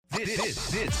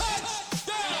This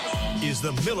is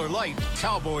the Miller Lite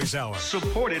Cowboys Hour.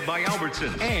 Supported by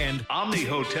Albertsons and Omni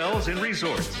Hotels and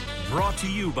Resorts. Brought to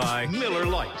you by Miller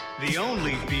Lite, the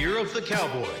only beer of the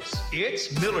Cowboys.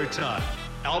 It's Miller time.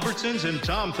 Albertsons and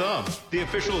Tom Thumb, the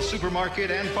official supermarket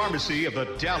and pharmacy of the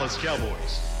Dallas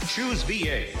Cowboys. Choose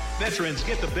VA. Veterans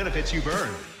get the benefits you've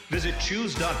earned. Visit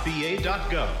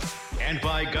choose.va.gov. And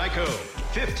by Geico.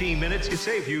 15 minutes could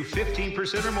save you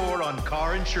 15% or more on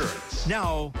car insurance.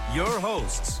 Now, your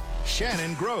hosts,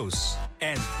 Shannon Gross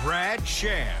and Brad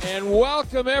Sham. And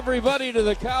welcome, everybody, to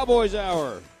the Cowboys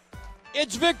Hour.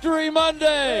 It's Victory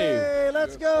Monday. Hey,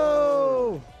 let's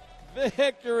go.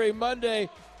 Victory Monday.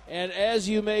 And as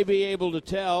you may be able to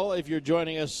tell, if you're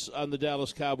joining us on the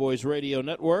Dallas Cowboys Radio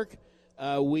Network,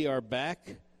 we are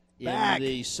back in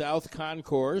the South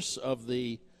Concourse of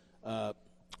the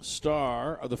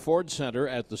Star, of the Ford Center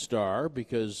at the Star,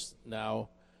 because now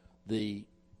the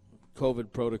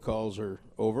COVID protocols are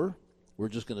over. We're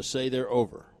just going to say they're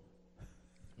over.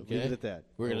 Okay? Leave it at that.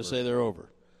 We're going to say they're over.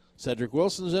 Cedric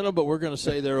Wilson's in them, but we're going to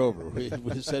say they're over.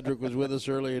 Cedric was with us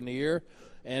earlier in the year.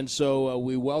 And so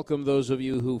we welcome those of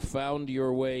you who found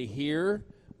your way here.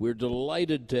 We're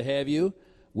delighted to have you.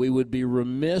 We would be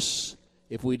remiss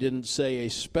if we didn't say a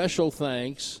special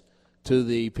thanks to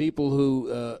the people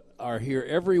who are here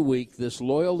every week, this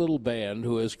loyal little band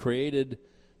who has created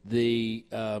the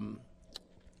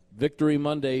Victory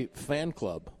Monday fan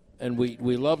club. And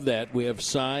we love that. We have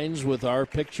signs with our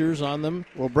pictures on them.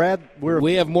 Well, Brad,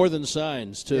 we have more than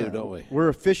signs, too, don't we? We're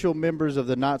official members of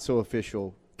the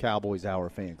not-so-official Cowboys Hour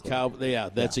fan club.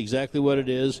 That's exactly what it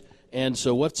is. And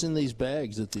so, what's in these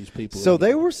bags that these people? So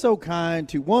they were so kind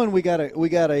to one. We got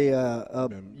a.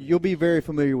 You'll be very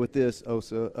familiar with this,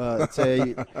 Osa.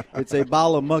 It's a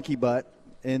bottle of monkey butt,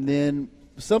 and then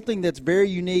something that's very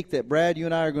unique that Brad, you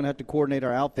and I are going to have to coordinate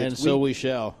our outfits. And so we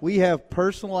shall. We have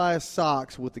personalized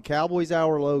socks with the Cowboys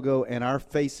Hour logo and our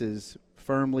faces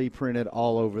firmly printed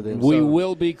all over them. We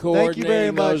will be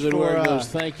coordinating those and wearing those.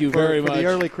 Thank you very much for the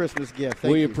early Christmas gift.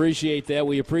 We appreciate that.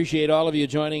 We appreciate all of you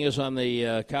joining us on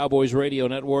the Cowboys Radio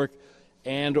Network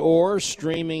and or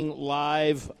streaming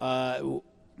live to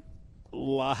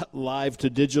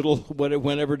digital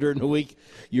whenever during the week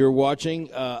you're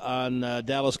watching on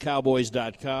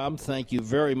DallasCowboys.com. Thank you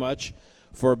very much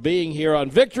for being here on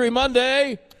Victory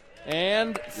Monday.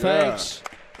 And thanks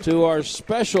to our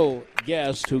special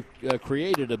guest who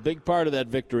created a big part of that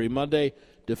Victory Monday,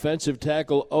 defensive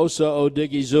tackle Osa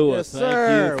Odighizuwa. Yes,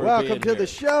 sir. Welcome to the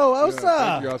show, Osa.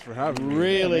 Thank you guys for having me.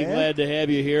 Really glad to have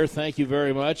you here. Thank you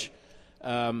very much.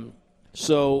 Osa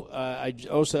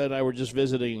and I were just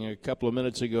visiting a couple of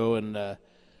minutes ago, and I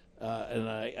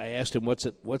asked him what's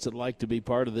it like to be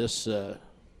part of this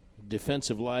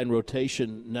defensive line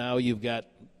rotation. Now you've got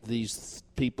these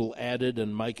people added,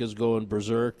 and Micah's going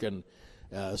berserk, and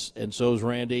so's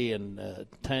Randy and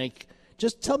Tank.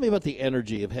 Just tell me about the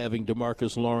energy of having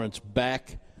DeMarcus Lawrence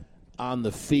back on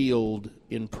the field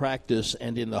in practice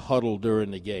and in the huddle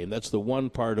during the game. That's the one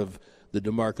part of the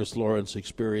DeMarcus Lawrence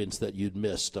experience that you'd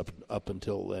missed up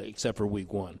until except for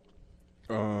week one.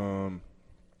 I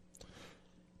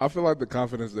feel like the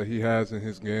confidence that he has in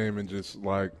his game and just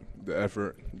like the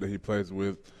effort that he plays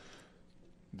with,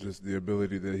 just the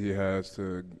ability that he has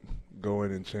to go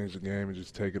in and change the game and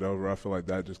just take it over. I feel like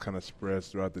that just kind of spreads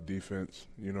throughout the defense,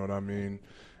 you know what I mean?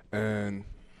 And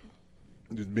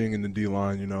just being in the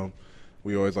D-line,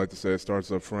 we always like to say it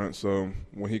starts up front. So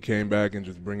when he came back and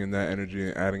just bringing that energy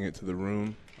and adding it to the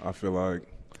room, I feel like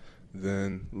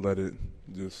then let it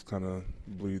just kind of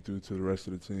bleed through to the rest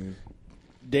of the team.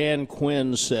 Dan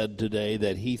Quinn said today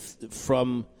that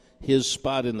from his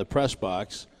spot in the press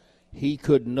box, he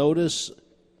could notice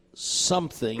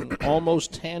something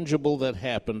almost tangible that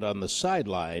happened on the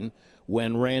sideline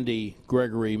when Randy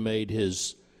Gregory made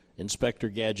his Inspector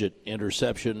Gadget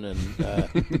interception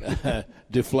and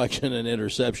deflection and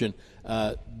interception.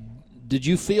 Did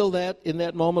you feel that in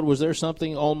that moment? Was there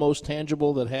something almost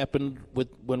tangible that happened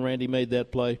when Randy made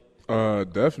that play?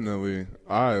 Definitely.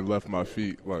 I left my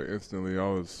feet instantly. I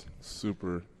was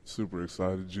super, super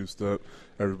excited, juiced up.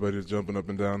 Everybody was jumping up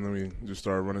and down. Then we just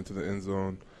started running to the end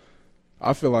zone.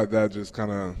 I feel like that just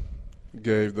kind of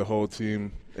gave the whole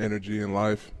team energy and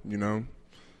life,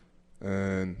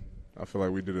 and I feel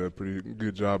like we did a pretty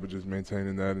good job of just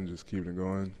maintaining that and just keeping it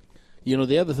going.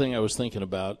 The other thing I was thinking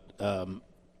about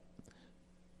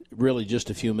really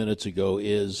just a few minutes ago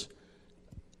is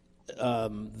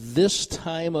this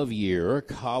time of year, a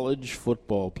college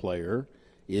football player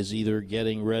is either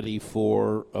getting ready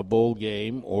for a bowl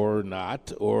game or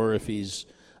not, or if he's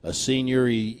a senior,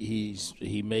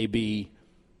 he may be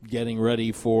getting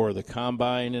ready for the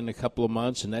combine in a couple of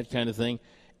months and that kind of thing.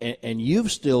 and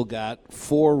you've still got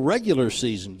 4 regular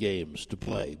season games to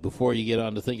play before you get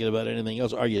on to thinking about anything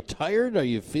else. Are you tired? Are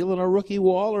you feeling a rookie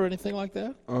wall or anything like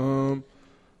that?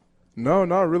 No,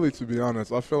 not really, to be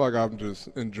honest. I feel like I'm just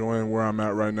enjoying where I'm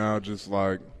at right now, just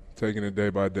like taking it day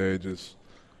by day, just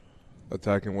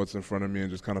attacking what's in front of me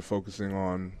and just kind of focusing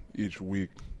on each week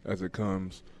as it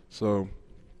comes. So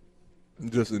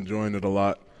just enjoying it a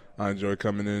lot. I enjoy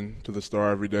coming in to the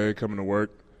Star every day, coming to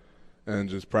work, and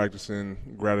just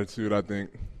practicing gratitude. I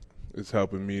think is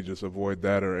helping me just avoid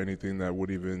that or anything that would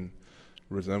even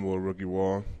resemble a rookie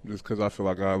wall, just because I feel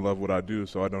like I love what I do,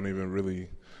 so I don't even really,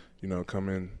 come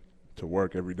in to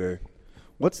work every day.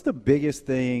 What's the biggest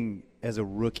thing as a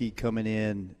rookie coming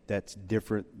in that's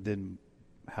different than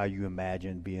how you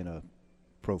imagine being a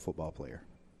pro football player?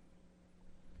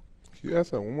 Can you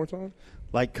ask that one more time?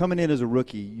 Like coming in as a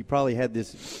rookie, you probably had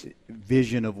this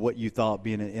vision of what you thought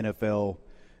being an NFL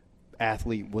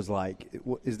athlete was like.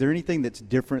 Is there anything that's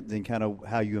different than kind of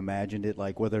how you imagined it?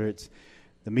 Like whether it's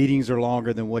the meetings are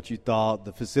longer than what you thought,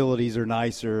 the facilities are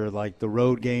nicer, like the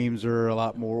road games are a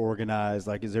lot more organized.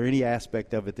 Like, is there any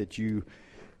aspect of it that you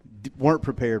weren't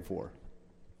prepared for?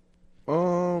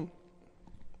 I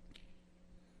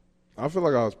feel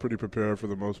like I was pretty prepared for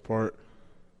the most part.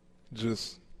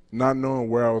 Just not knowing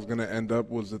where I was going to end up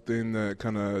was the thing that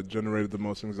kind of generated the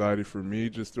most anxiety for me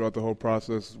just throughout the whole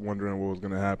process, wondering what was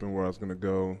going to happen, where I was going to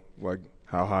go, like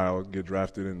how high I would get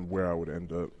drafted and where I would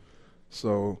end up.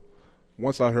 So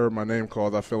once I heard my name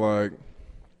called, I feel like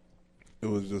it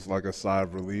was just like a sigh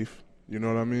of relief. You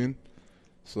know what I mean?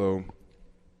 So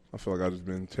I feel like I've just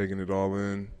been taking it all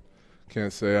in.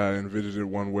 Can't say I envisioned it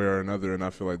one way or another, and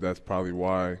I feel like that's probably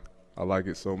why I like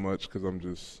it so much, because I'm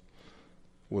just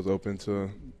was open to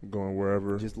going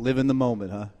wherever. Just live in the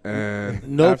moment, huh? And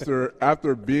Nope.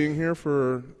 after being here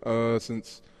for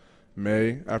since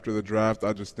May, after the draft,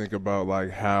 I just think about like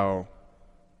how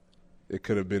it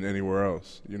could have been anywhere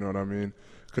else. You know what I mean?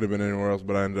 Could have been anywhere else,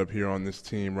 but I ended up here on this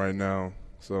team right now.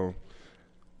 So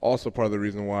also part of the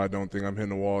reason why I don't think I'm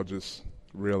hitting the wall, just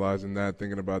realizing that,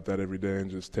 thinking about that every day,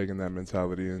 and just taking that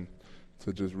mentality and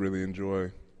to just really enjoy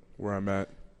where I'm at.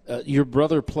 Your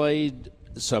brother played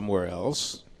somewhere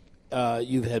else.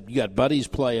 You got buddies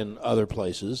playing other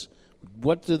places.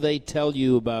 What do they tell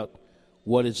you about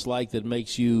what it's like that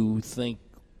makes you think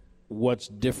what's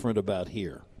different about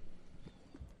here?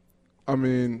 I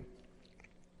mean,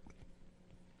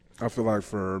 I feel like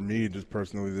for me, just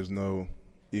personally, there's no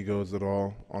egos at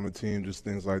all on the team, just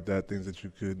things like that, things that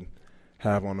you could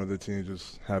have on other teams,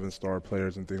 just having star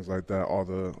players and things like that, all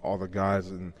the guys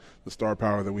and the star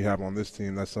power that we have on this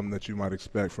team. That's something that you might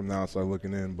expect from the outside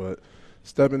looking in, but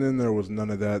stepping in there was none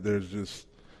of that. There's just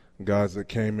guys that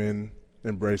came in,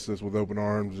 embraced us with open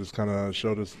arms, just kind of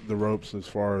showed us the ropes as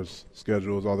far as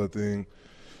schedules, all that thing,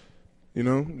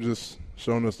 just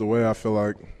showing us the way. I feel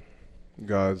like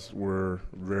guys were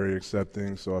very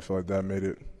accepting, so I feel like that made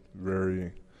it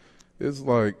it's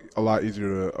like a lot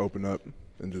easier to open up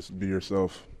and just be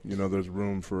yourself. There's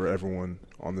room for everyone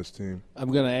on this team.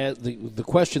 I'm going to ask the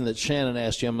question that Shannon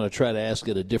asked you. I'm going to try to ask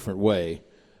it a different way.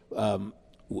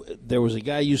 There was a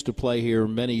guy who used to play here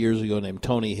many years ago named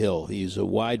Tony Hill. He's a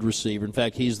wide receiver. In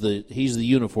fact, he's the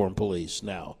uniform police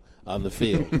now on the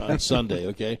field on Sunday.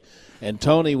 Okay, and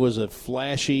Tony was a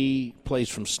flashy. Plays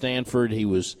from Stanford. He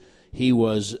was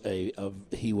a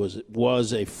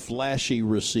flashy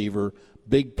receiver,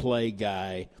 big play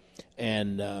guy,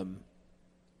 and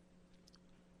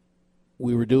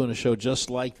we were doing a show just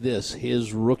like this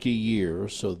his rookie year,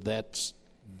 so that's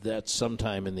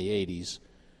sometime in the 80s,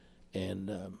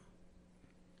 and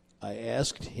I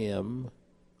asked him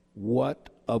what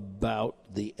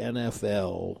about the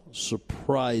NFL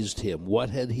surprised him. What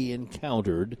had he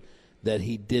encountered that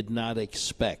he did not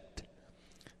expect?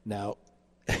 Now,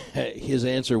 his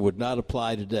answer would not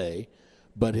apply today,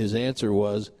 but his answer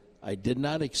was, I did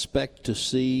not expect to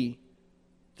see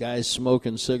guys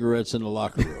smoking cigarettes in the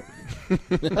locker room.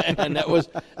 And that was.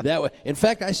 In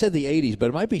fact, I said the 80s, but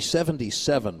it might be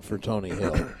 77 for Tony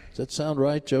Hill. Does that sound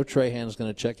right? Joe Trahan's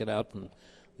going to check it out from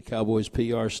the Cowboys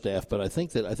PR staff, but I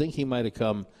think he might have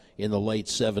come in the late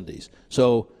 70s.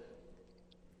 So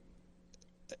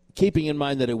keeping in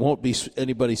mind that it won't be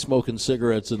anybody smoking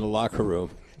cigarettes in the locker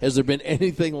room, has there been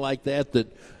anything like that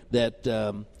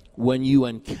when you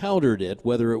encountered it,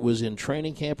 whether it was in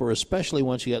training camp or especially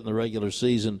once you got in the regular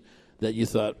season, that you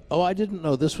thought, oh, I didn't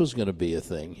know this was going to be a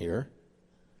thing here?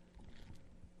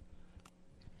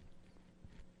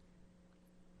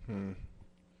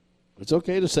 It's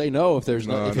okay to say no if there's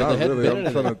No, if not there hadn't really. been I'm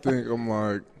anything. trying to think. I'm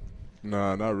like,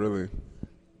 nah, not really.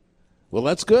 Well,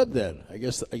 that's good then. I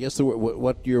guess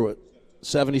what year?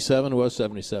 77 was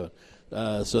 77.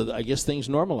 So I guess things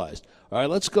normalized. All right,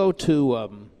 let's go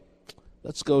to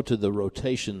the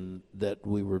rotation that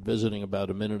we were visiting about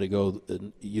a minute ago.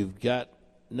 You've got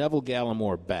Neville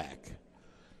Gallimore back.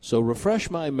 So refresh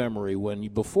my memory.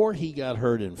 Before he got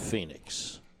hurt in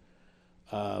Phoenix,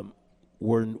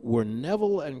 were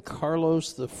Neville and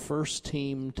Carlos the first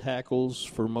team tackles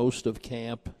for most of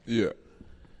camp? Yeah.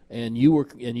 And you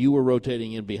were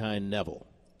rotating in behind Neville.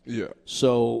 Yeah.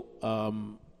 So,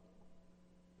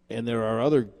 and there are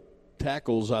other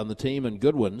tackles on the team and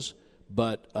good ones,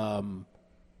 but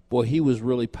boy, he was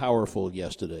really powerful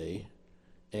yesterday.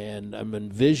 And I'm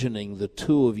envisioning the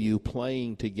two of you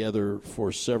playing together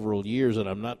for several years.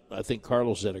 And I think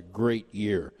Carlos had a great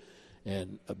year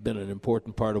and been an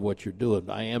important part of what you're doing.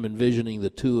 I am envisioning the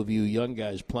two of you young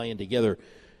guys playing together.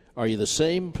 Are you the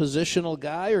same positional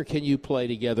guy, or can you play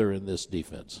together in this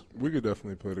defense? We could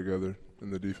definitely play together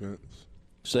in the defense.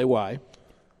 Say why.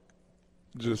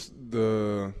 Just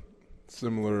the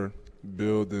similar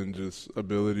build and just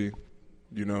ability.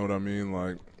 You know what I mean?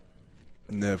 Like,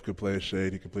 Nev could play a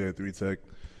shade. He could play a 3-tech.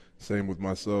 Same with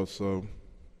myself. So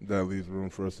that leaves room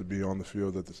for us to be on the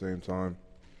field at the same time.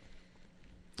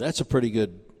 That's a pretty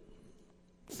good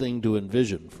thing to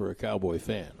envision for a Cowboy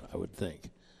fan, I would think,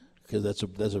 because that's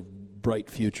a bright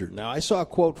future. Now, I saw a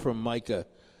quote from Micah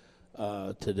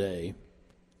today,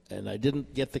 and I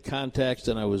didn't get the context,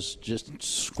 and I was just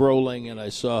scrolling, and I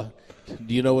saw,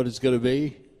 do you know what it's going to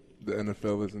be? The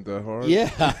NFL isn't that hard?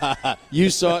 Yeah, you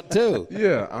saw it too.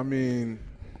 Yeah, I mean,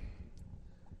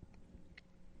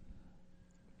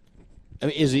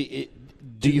 is he?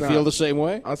 Do you feel the same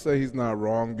way? I say he's not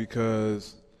wrong,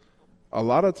 because a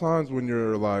lot of times when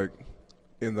you're like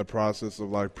in the process of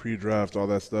like pre-draft, all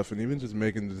that stuff, and even just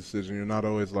making the decision, you're not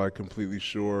always like completely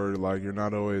sure. Like, you're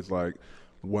not always like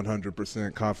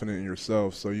 100% confident in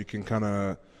yourself. So you can kind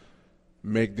of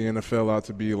make the NFL out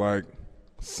to be like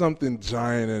something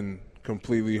giant and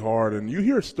completely hard. And you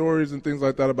hear stories and things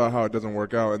like that about how it doesn't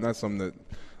work out, and that's something that,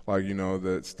 like, you know,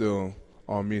 that's still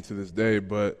on me to this day.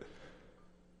 But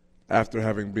after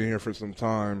having been here for some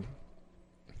time,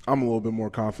 I'm a little bit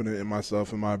more confident in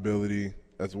myself and my ability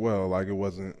as well. Like, it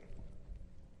wasn't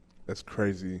as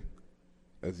crazy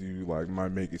as you like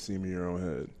might make it seem in your own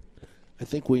head. I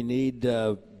think we need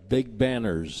big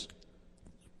banners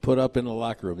put up in the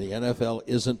locker room. The NFL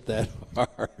isn't that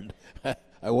hard.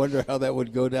 I wonder how that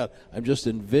would go down. I'm just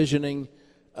envisioning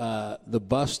the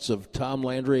busts of Tom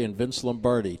Landry and Vince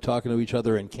Lombardi talking to each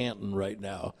other in Canton right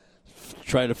now,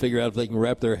 trying to figure out if they can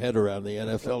wrap their head around the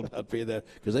NFL not being that,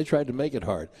 because they tried to make it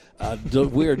hard.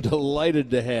 We are delighted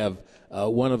to have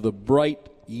one of the bright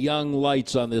young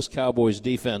lights on this Cowboys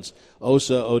defense,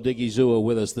 Osa Odighizuwa,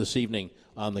 with us this evening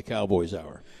on the Cowboys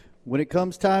Hour. When it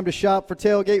comes time to shop for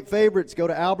tailgate favorites, go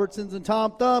to Albertsons and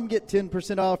Tom Thumb. Get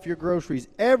 10% off your groceries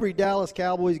every Dallas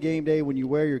Cowboys game day when you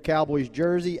wear your Cowboys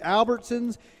jersey.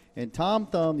 Albertsons and Tom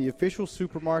Thumb, the official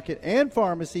supermarket and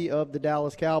pharmacy of the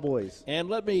Dallas Cowboys. And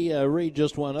let me read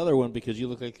just one other one, because you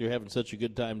look like you're having such a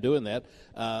good time doing that.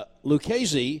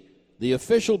 Lucchese, the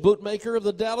official bootmaker of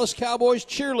the Dallas Cowboys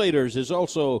cheerleaders, is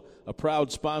also a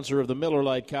proud sponsor of the Miller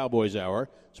Lite Cowboys Hour.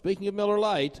 Speaking of Miller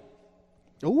Lite,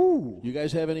 ooh, you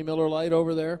guys have any Miller Lite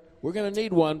over there? We're going to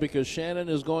need one, because Shannon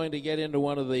is going to get into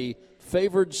one of the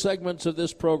favored segments of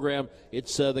this program.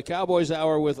 It's the Cowboys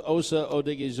Hour with Osa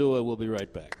Odighizuwa. We'll be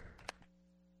right back.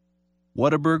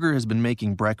 Whataburger has been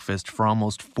making breakfast for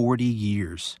almost 40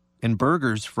 years and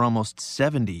burgers for almost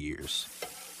 70 years.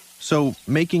 So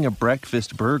making a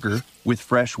breakfast burger with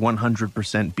fresh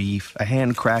 100% beef, a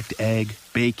hand-cracked egg,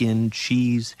 bacon,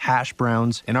 cheese, hash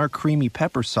browns, and our creamy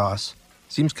pepper sauce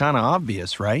seems kind of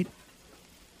obvious, right?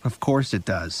 Of course it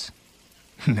does.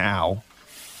 Now.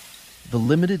 The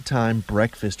limited-time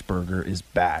breakfast burger is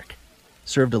back.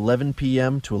 Served 11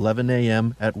 p.m. to 11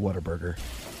 a.m. at Whataburger.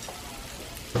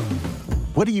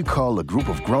 What do you call a group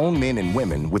of grown men and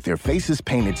women with their faces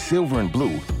painted silver and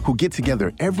blue who get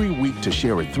together every week to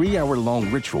share a 3-hour-long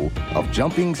ritual of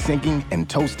jumping, singing, and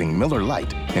toasting Miller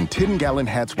Lite and 10-gallon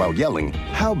hats while yelling,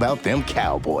 "How about them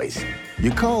Cowboys?"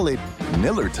 You call it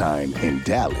Miller Time in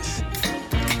Dallas.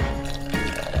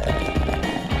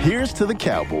 Here's to the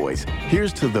Cowboys.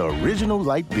 Here's to the original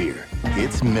light beer.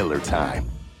 It's Miller Time.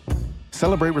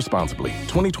 Celebrate responsibly.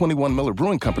 2021 Miller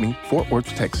Brewing Company, Fort Worth,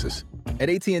 Texas. At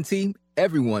AT&T,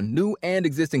 everyone, new and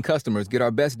existing customers, get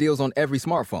our best deals on every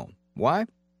smartphone. Why?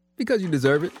 Because you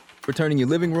deserve it. For turning your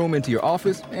living room into your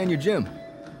office and your gym.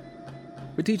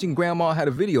 For teaching Grandma how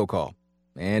to video call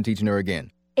and teaching her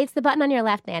again. It's the button on your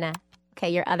left, Nana.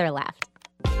 Okay, your other left.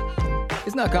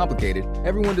 It's not complicated.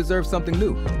 Everyone deserves something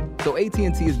new. So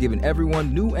AT&T is giving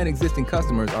everyone, new and existing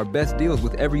customers, our best deals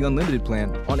with every unlimited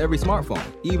plan on every smartphone,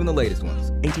 even the latest ones.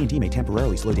 AT&T may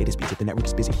temporarily slow data speeds if the network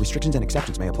is busy. Restrictions and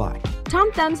exceptions may apply.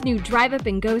 Tom Thumb's new Drive Up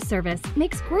and Go service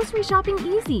makes grocery shopping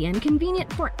easy and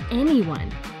convenient for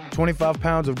anyone. 25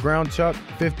 pounds of ground chuck,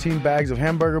 15 bags of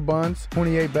hamburger buns,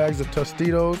 28 bags of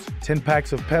Tostitos, 10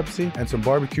 packs of Pepsi, and some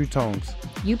barbecue tongs.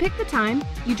 You pick the time,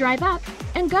 you drive up,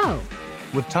 and go.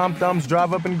 With Tom Thumb's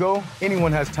Drive Up and Go,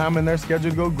 anyone has time in their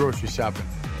schedule to go grocery shopping.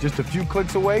 Just a few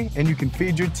clicks away, and you can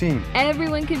feed your team.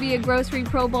 Everyone can be a grocery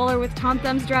pro bowler with Tom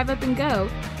Thumb's Drive Up and Go.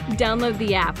 Download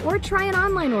the app or try an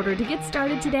online order to get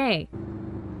started today.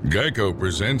 Geico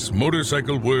presents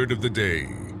Motorcycle Word of the Day.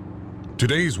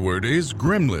 Today's word is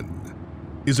gremlin.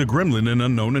 Is a gremlin an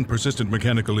unknown and persistent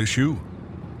mechanical issue?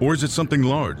 Or is it something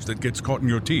large that gets caught in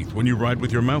your teeth when you ride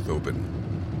with your mouth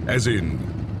open? As in,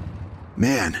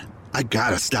 man, I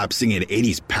gotta stop singing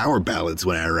 80s power ballads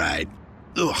when I ride.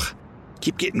 Ugh,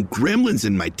 keep getting gremlins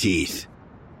in my teeth.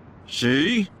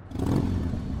 See?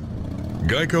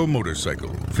 Geico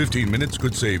Motorcycle. 15 minutes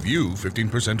could save you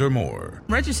 15% or more.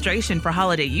 Registration for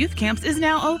holiday youth camps is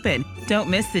now open. Don't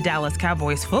miss the Dallas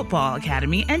Cowboys Football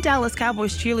Academy and Dallas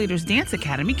Cowboys Cheerleaders Dance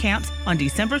Academy camps on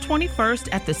December 21st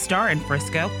at the Star in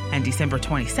Frisco and December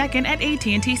 22nd at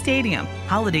AT&T Stadium.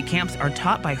 Holiday camps are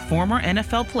taught by former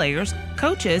NFL players,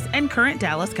 coaches, and current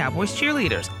Dallas Cowboys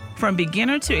cheerleaders. From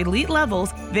beginner to elite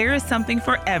levels, there is something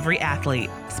for every athlete.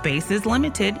 Space is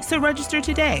limited, so register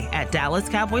today at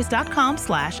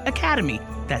dallascowboys.com/academy.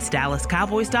 That's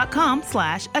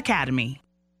dallascowboys.com/academy.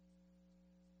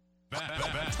 Back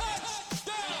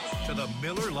to the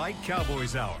Miller Lite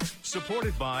Cowboys Hour,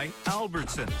 supported by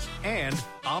Albertsons and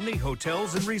Omni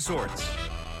Hotels and Resorts.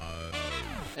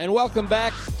 And welcome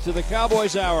back to the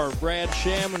Cowboys Hour. Brad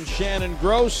Sham and Shannon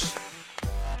Gross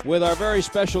with our very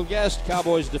special guest,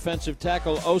 Cowboys defensive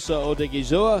tackle Osa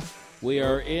Odighizuwa. We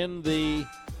are in the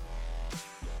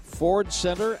Ford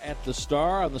Center at the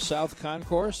Star on the South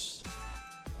Concourse.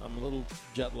 I'm a little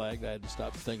jet lagged. I had to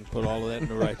stop the thing, put all of that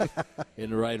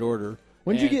in the right order.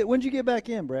 When'd you get back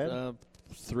in, Brad?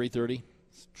 3:30.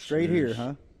 Straight here,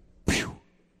 huh?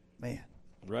 Man.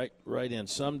 Right in.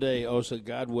 Someday, Osa,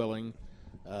 God willing,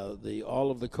 all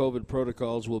of the COVID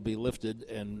protocols will be lifted,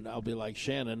 and I'll be like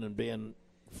Shannon and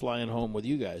flying home with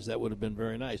you guys. That would have been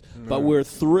very nice. Mm-hmm. But we're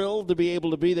thrilled to be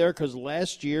able to be there because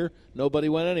last year nobody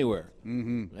went anywhere.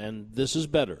 Mm-hmm. And this is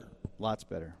better. Lots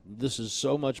better. This is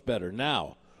so much better.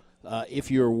 Now, if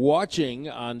you're watching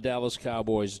on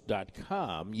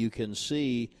DallasCowboys.com, you can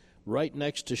see right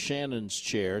next to Shannon's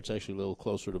chair, it's actually a little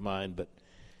closer to mine, but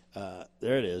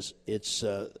there it is. It's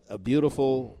a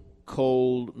beautiful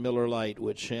cold Miller Lite,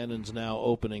 which Shannon's now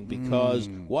opening because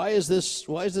why is this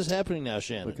happening now,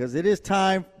 Shannon? Because it is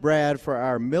time, Brad, for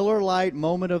our Miller Lite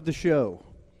moment of the show.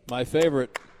 My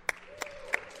favorite.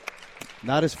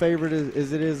 Not as favorite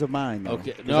as it is of mine, though.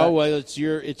 Okay. No, well, it's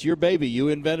your baby. You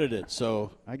invented it,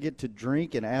 so I get to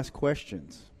drink and ask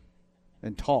questions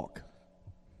and talk.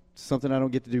 Something I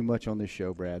don't get to do much on this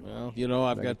show, Brad. Well,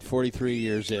 I've got 43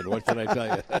 years in. What can I tell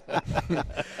you?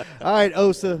 All right,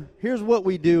 Osa, here's what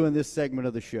we do in this segment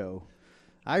of the show.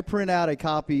 I print out a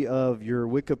copy of your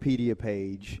Wikipedia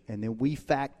page, and then we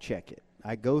fact-check it.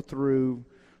 I go through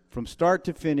from start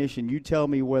to finish, and you tell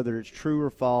me whether it's true or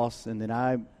false, and then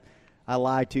I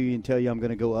lie to you and tell you I'm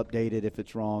going to go update it if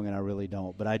it's wrong, and I really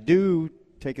don't. But I do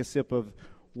take a sip of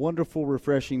wonderful,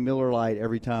 refreshing Miller Lite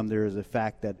every time there is a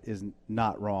fact that is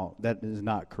not wrong, that is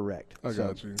not correct. I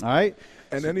got you. All right?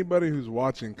 And anybody who's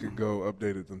watching could go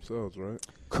update it themselves, right?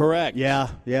 Correct. Yeah,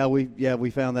 we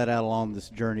found that out along this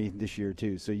journey this year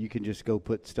too. So you can just go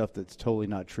put stuff that's totally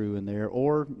not true in there,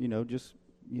 or just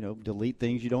delete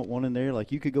things you don't want in there. Like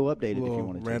you could go update it if you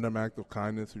wanted to. Random act of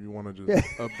kindness if you want to just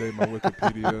update my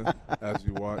Wikipedia as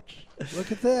you watch.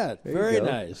 Look at that. Very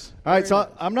nice. All right, so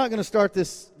I'm not going to start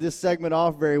this segment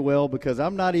off very well because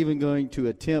I'm not even going to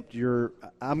attempt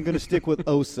I'm going to stick with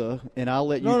Osa, and I'll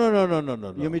let you. No. You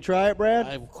want me to try it, Brad?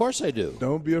 Of course I do.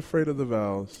 Don't be afraid of the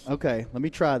vowels. Okay, let me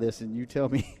try this, and you tell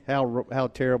me how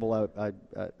terrible I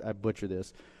butcher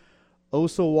this.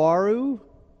 Osawaru.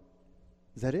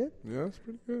 Is that it? Yeah, that's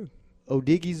pretty good.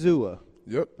 Odighizuwa.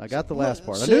 Yep. I got the last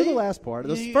part. See? I knew the last part.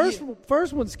 The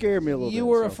first one scared me a little bit. You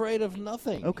were afraid of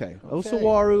nothing. Okay.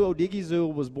 Osawaru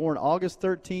Odighizuwa was born August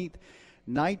 13th,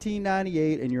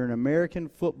 1998, and you're an American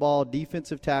football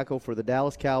defensive tackle for the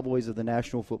Dallas Cowboys of the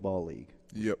National Football League.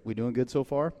 Yep. We doing good so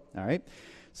far? All right.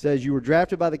 Says you were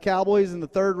drafted by the Cowboys in the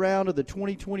third round of the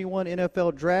 2021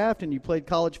 NFL Draft, and you played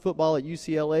college football at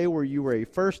UCLA where you were a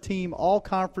first-team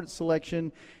all-conference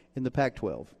selection in the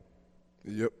Pac-12.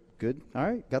 Yep. Good. All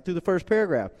right. Got through the first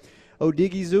paragraph.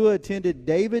 Odigizua attended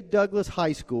David Douglas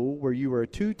High School, where you were a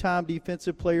 2-time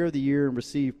Defensive Player of the Year and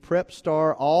received Prep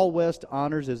Star All-West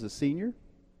honors as a senior.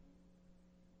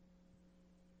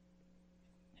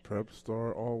 Prep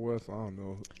Star All-West? I don't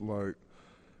know. Like,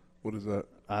 what is that?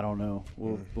 I don't know.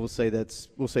 We'll say it's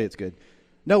good.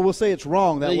 No, we'll say it's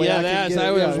wrong. That way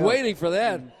I was waiting for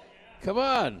that. Come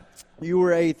on. You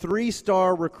were a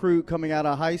 3-star recruit coming out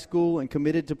of high school and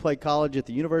committed to play college at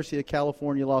the University of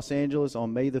California, Los Angeles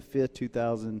on May the 5th,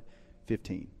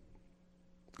 2015.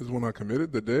 Is when I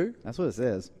committed the day? That's what it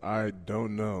says. I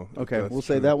don't know. Okay, we'll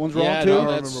say that one's wrong too. I don't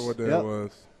remember what day it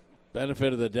was.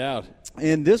 Benefit of the doubt.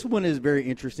 And this one is very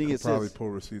interesting. It probably pull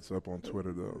receipts up on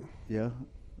Twitter, though. Yeah.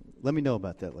 Let me know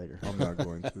about that later. I'm not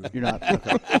going to. You're not?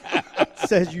 Okay.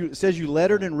 says you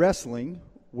lettered in wrestling,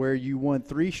 where you won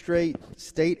 3 straight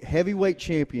state heavyweight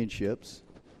championships.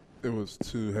 It was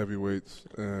 2 heavyweights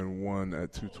and 1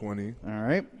 at 220. All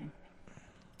right.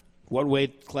 What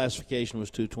weight classification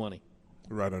was 220?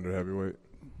 Right under heavyweight.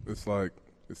 It's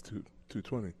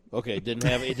 220. Okay, it didn't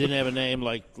have a name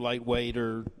like lightweight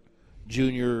or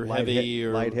junior heavy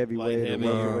or light heavyweight.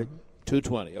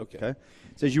 220. Okay.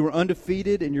 Says you were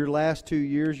undefeated in your last 2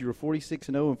 years. You were 46-0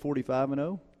 and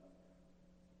 45-0.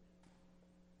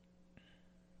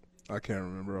 I can't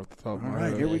remember off the top of my head. All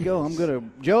right, here we go.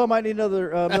 Joe, I might need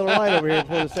another Miller Lite over here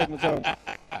before the segment's over.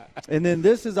 And then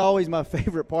this is always my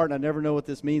favorite part, and I never know what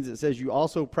this means. It says you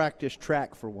also practiced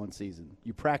track for 1 season.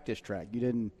 You practiced track. You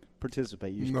didn't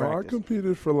participate. You just practiced. I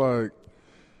competed for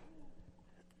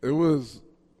it was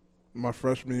my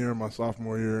freshman year, my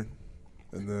sophomore year,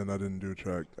 and then I didn't do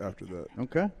track after that.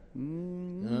 Okay.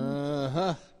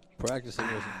 Practicing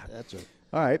that's it.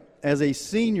 All right. As a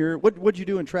senior, what'd you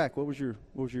do in track? What was your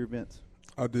events?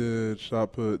 I did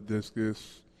shot put,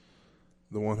 discus,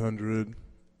 the 100,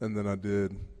 and then I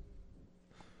did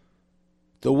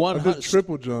the 100. I did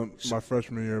triple jump my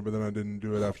freshman year, but then I didn't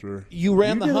do it after. You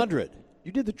ran the 100.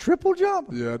 You did the triple jump?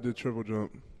 Yeah, I did triple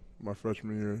jump my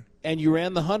freshman year. And you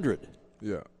ran the 100.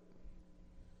 Yeah.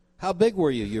 How big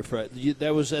were you?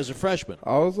 That was as a freshman.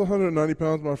 I was 190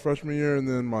 pounds my freshman year, and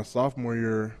then my sophomore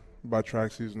year, by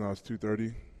track season, I was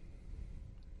 230.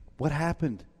 What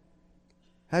happened?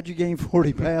 How'd you gain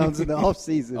 40 pounds in the off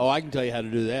season? Oh, I can tell you how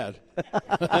to do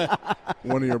that.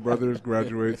 One of your brothers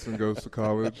graduates and goes to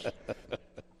college.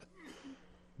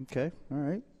 Okay.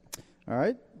 All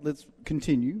right. Let's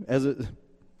continue.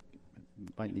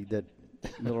 Might need that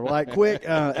Miller Lite quick.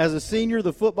 As a senior,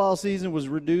 the football season was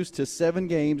reduced to 7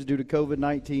 games due to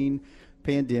COVID-19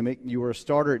 pandemic. You were a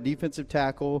starter at defensive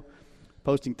tackle,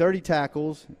 posting 30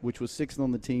 tackles, which was 6th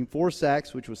on the team, 4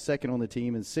 sacks, which was 2nd on the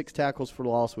team, and 6 tackles for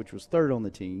loss, which was 3rd on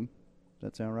the team.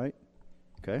 Does that sound right?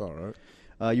 Okay. All right.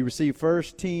 You received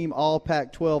first team All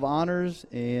Pac-12 honors,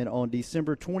 and on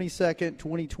December 22nd,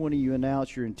 2020, you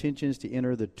announced your intentions to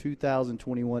enter the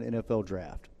 2021 NFL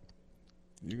Draft.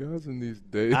 You guys in these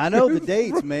dates. I know the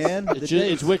dates, man.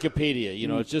 It's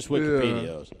Wikipedia. It's just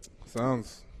Wikipedia. Yeah.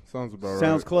 Sounds about right.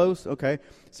 Sounds close. Okay. It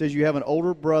says you have an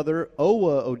older brother,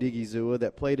 Owa Odigizua,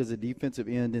 that played as a defensive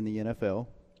end in the NFL.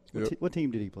 Yep. What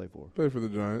team did he play for? Played for the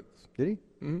Giants. Did he?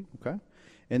 Mm-hmm. Okay.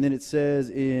 And then it says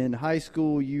in high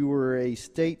school you were a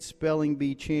state spelling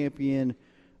bee champion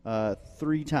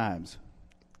 3 times.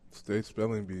 State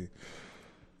spelling bee.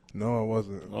 No, I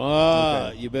wasn't.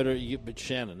 Okay. But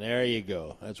Shannon, there you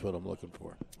go. That's what I'm looking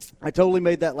for. I totally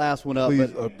made that last one up. Please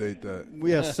update that.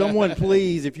 Yeah, someone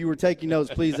please, if you were taking notes,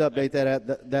 please update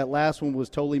that. That last one was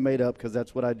totally made up because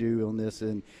that's what I do on this.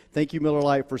 And thank you, Miller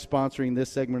Lite, for sponsoring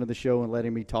this segment of the show and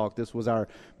letting me talk. This was our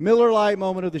Miller Lite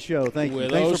moment of the show. Thank you.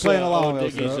 Thanks for playing along.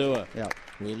 Yeah.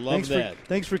 We love that.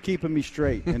 Thanks for keeping me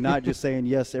straight and not just saying,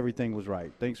 yes, everything was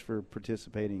right. Thanks for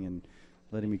participating and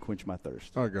letting me quench my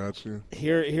thirst. I got you.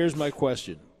 Here's my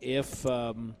question. If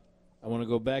I want to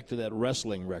go back to that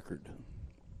wrestling record.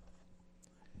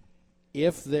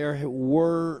 If there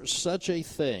were such a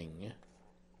thing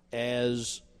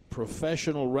as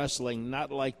professional wrestling,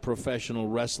 not like professional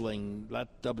wrestling,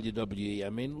 not WWE, I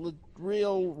mean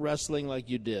real wrestling like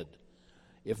you did.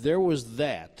 If there was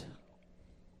that,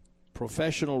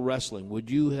 professional wrestling, would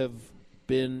you have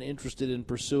been interested in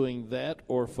pursuing that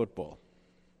or football?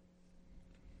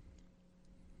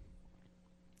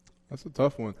 That's a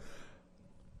tough one.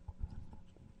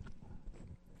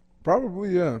 Probably,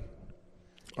 yeah.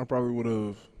 I probably would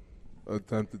have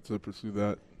attempted to pursue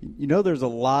that. There's a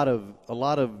lot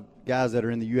of guys that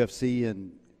are in the UFC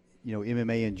and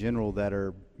MMA in general that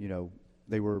are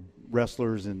they were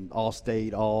wrestlers and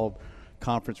all-state,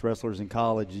 all-conference wrestlers in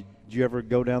college. Did you ever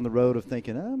go down the road of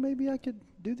thinking, maybe I could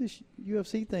do this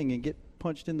UFC thing and get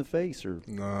punched in the face or?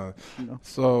 Nah.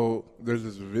 So there's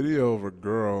this video of a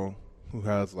girl who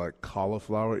has like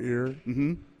cauliflower ear,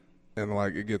 Mm-hmm. and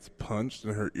like it gets punched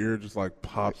and her ear just like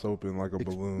pops open like a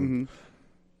balloon.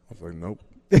 I was like, nope.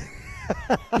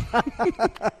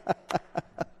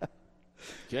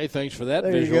 Okay, thanks for that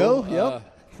There visual. you go.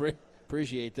 Yep.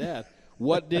 Appreciate that.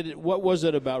 What was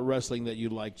it about wrestling that you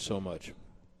liked so much?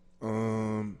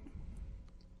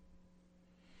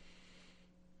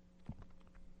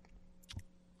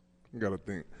 Gotta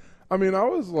think. I mean, I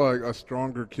was like a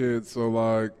stronger kid, so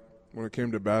like when it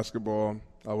came to basketball,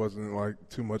 I wasn't like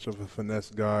too much of a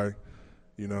finesse guy.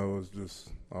 You know, it was just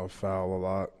I would foul a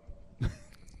lot. I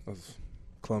was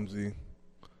clumsy.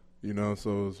 You know,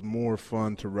 so it was more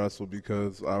fun to wrestle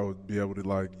because I would be able to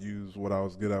like use what I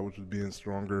was good at, which was being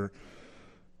stronger.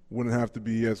 Wouldn't have to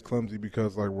be as clumsy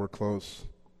because like we're close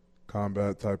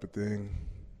combat type of thing.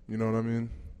 You know what I mean?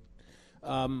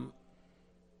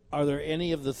 Are there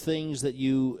any of the things that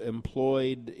you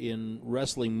employed in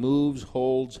wrestling moves,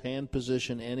 holds, hand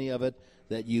position, any of it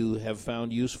that you have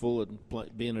found useful in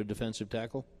being a defensive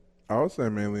tackle? I would say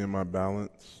mainly in my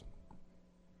balance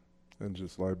and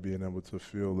just like being able to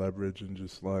feel leverage and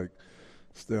just like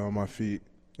stay on my feet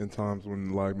in times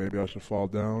when like maybe I should fall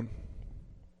down.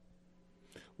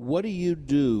 What do you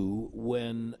do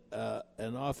when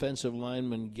an offensive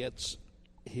lineman gets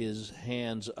his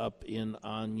hands up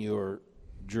on your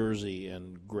jersey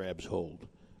and grabs hold?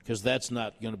 Because that's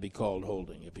not going to be called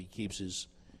holding if he keeps his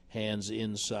hands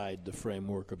inside the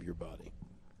framework of your body.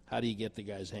 How do you get the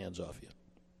guy's hands off you?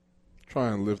 Try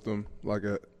and lift them like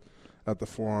at the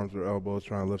forearms or elbows,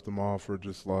 try and lift them off, or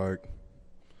just like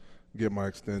get my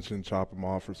extension, chop them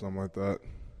off or something like that.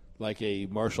 Like a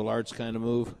martial arts kind of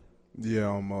move? Yeah,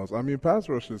 almost. I mean, pass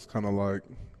rush is kind of like,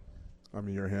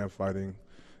 you're hand fighting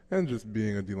and just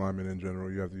being a D lineman in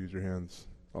general. You have to use your hands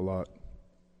a lot.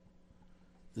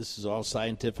 This is all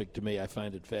scientific to me. I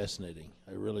find it fascinating.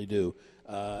 I really do.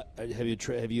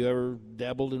 Have you ever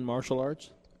dabbled in martial arts?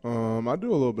 I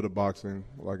do a little bit of boxing,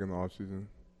 like in the off season.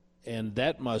 And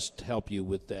that must help you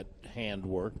with that hand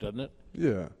work, doesn't it?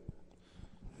 Yeah.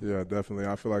 Yeah, definitely.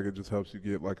 I feel like it just helps you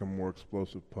get like a more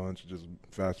explosive punch, just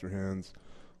faster hands,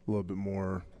 a little bit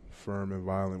more firm and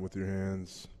violent with your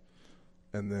hands.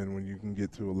 And then when you can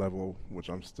get to a level, which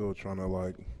I'm still trying to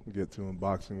like get to in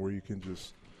boxing, where you can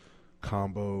just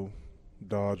combo,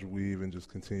 dodge, weave, and just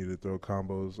continue to throw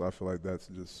combos, I feel like that's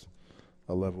just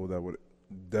a level that would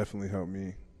definitely help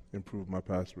me improve my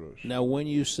pass rush. Now, when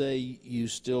you say you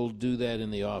still do that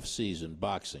in the off season,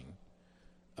 boxing,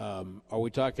 are we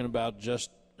talking about just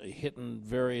hitting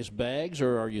various bags,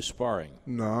 or are you sparring?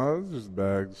 No, it's just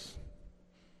bags.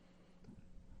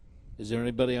 Is there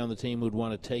anybody on the team who'd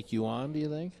want to take you on, do you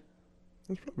think?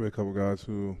 There's probably a couple guys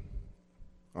who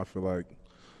I feel like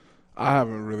I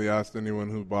haven't really asked anyone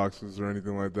who boxes or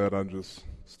anything like that. I just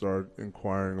started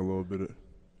inquiring a little bit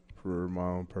for my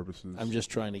own purposes. I'm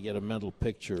just trying to get a mental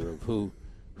picture of who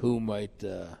might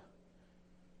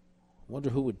wonder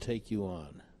who would take you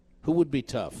on. Who would be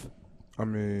tough? I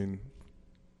mean,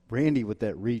 Randy with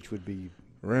that reach would be.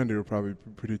 Randy would probably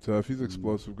be pretty tough. He's an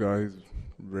explosive guy. He's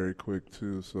very quick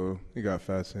too, so he got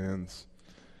fast hands,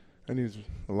 and he's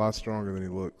a lot stronger than he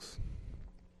looks.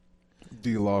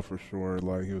 D-Law for sure.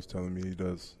 Like he was telling me, he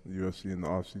does UFC in the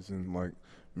off season, like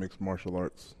mixed martial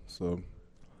arts. So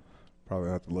probably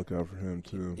have to look out for him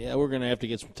too. Yeah, we're going to have to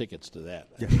get some tickets to that.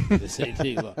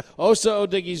 Osa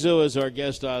Odighizuwa is our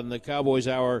guest on the Cowboys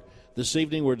Hour this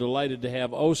evening. We're delighted to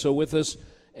have Osa with us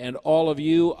and all of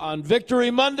you on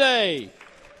Victory Monday.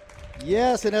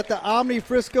 Yes, and at the Omni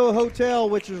Frisco Hotel,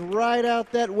 which is right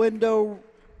out that window,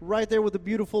 right there with the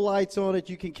beautiful lights on it,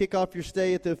 you can kick off your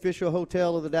stay at the official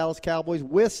hotel of the Dallas Cowboys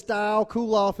with style.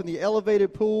 Cool off in the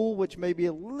elevated pool, which may be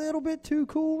a little bit too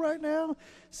cool right now.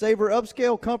 Savor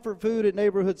upscale comfort food at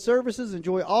neighborhood services.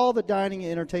 Enjoy all the dining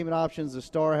and entertainment options the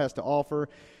Star has to offer.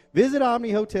 Visit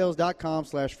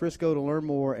omnihotels.com/Frisco to learn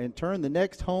more and turn the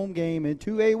next home game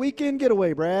into a weekend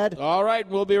getaway, Brad. All right,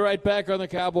 we'll be right back on the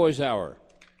Cowboys Hour.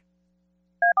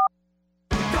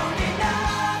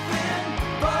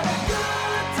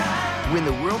 When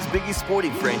the world's biggest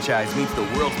sporting franchise meets the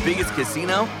world's biggest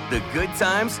casino, the good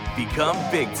times become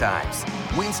big times.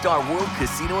 WinStar World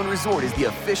Casino & Resort is the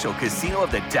official casino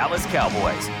of the Dallas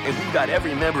Cowboys. And we've got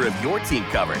every member of your team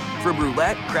covered. From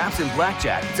roulette, craps, and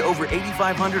blackjack to over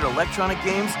 8,500 electronic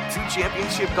games, 2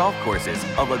 championship golf courses,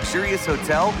 a luxurious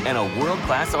hotel, and a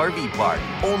world-class RV park.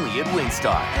 Only at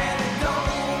WinStar.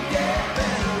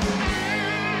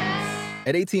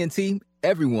 At AT&T,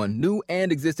 everyone, new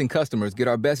and existing customers, get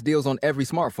our best deals on every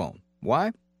smartphone.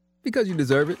 Why? Because you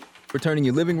deserve it. For turning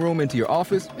your living room into your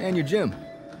office and your gym.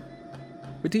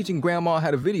 For teaching Grandma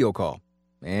how to video call.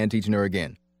 And teaching her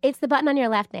again. It's the button on your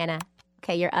left, Nana.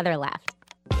 Okay, your other left.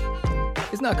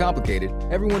 It's not complicated.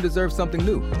 Everyone deserves something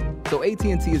new. So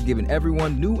AT&T is giving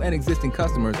everyone, new and existing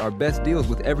customers, our best deals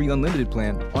with every unlimited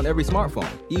plan on every smartphone,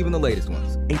 even the latest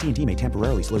ones. AT&T may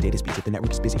temporarily slow data speeds if the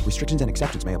network is busy. Restrictions and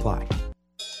exceptions may apply.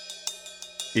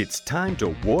 It's time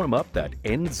to warm up that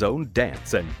end zone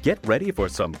dance and get ready for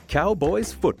some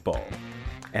Cowboys football.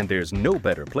 And there's no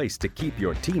better place to keep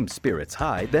your team spirits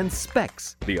high than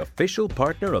Specs, the official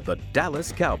partner of the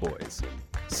Dallas Cowboys.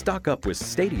 Stock up with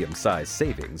stadium-sized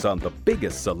savings on the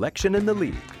biggest selection in the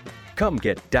league. Come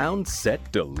get down,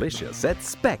 set, delicious at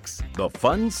Specs. The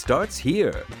fun starts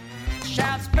here.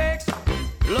 Shout Specs,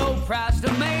 low priced,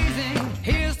 amazing.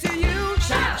 Here's to you,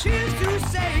 shout cheers to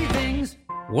savings.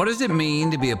 What does it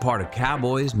mean to be a part of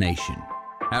Cowboys Nation?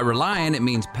 At Reliant, it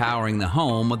means powering the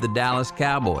home of the Dallas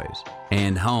Cowboys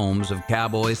and homes of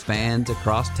Cowboys fans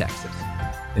across Texas,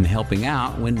 and helping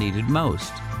out when needed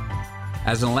most.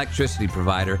 As an electricity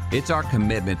provider, it's our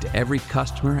commitment to every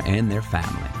customer and their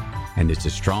family, and it's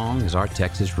as strong as our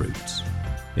Texas roots.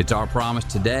 It's our promise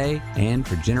today and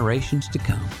for generations to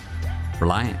come.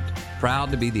 Reliant, proud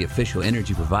to be the official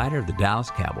energy provider of the Dallas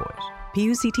Cowboys.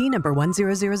 PUCT number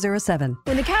 10007.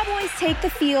 When the Cowboys take the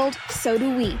field, so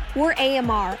do we. We're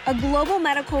AMR, a global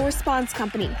medical response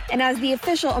company. And as the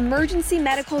official emergency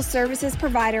medical services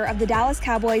provider of the Dallas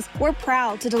Cowboys, we're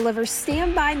proud to deliver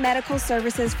standby medical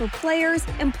services for players,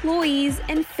 employees,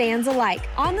 and fans alike.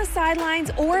 On the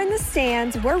sidelines or in the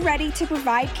stands, we're ready to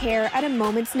provide care at a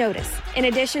moment's notice. In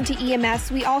addition to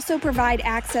EMS, we also provide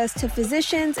access to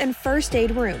physicians and first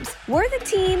aid rooms. We're the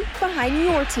team behind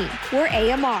your team. We're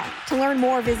AMR. To learn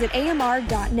more, visit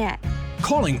amr.net.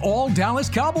 Calling all Dallas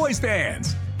Cowboys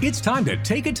fans. It's time to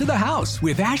take it to the house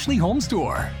with Ashley Home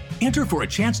Store. Enter for a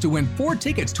chance to win 4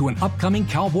 tickets to an upcoming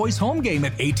Cowboys home game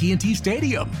at AT&T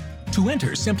Stadium. To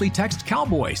enter, simply text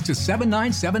Cowboys to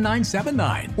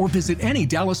 797979 or visit any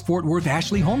Dallas-Fort Worth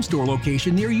Ashley Home Store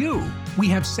location near you. We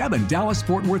have 7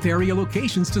 Dallas-Fort Worth area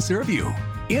locations to serve you.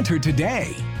 Enter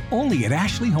today, only at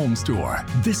Ashley Home Store.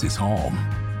 This is home.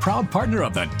 Proud partner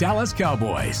of the Dallas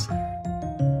Cowboys.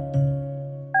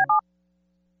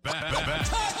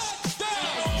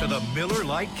 To the Miller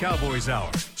Lite Cowboys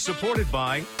Hour, supported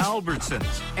by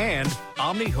Albertsons and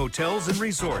Omni Hotels and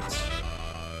Resorts.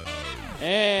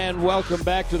 And welcome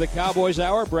back to the Cowboys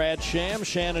Hour. Brad Sham,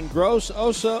 Shannon Gross,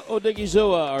 Osa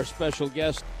Odigizua, our special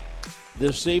guest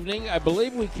this evening. I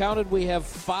believe we counted we have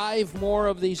 5 more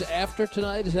of these after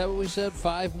tonight. Is that what we said?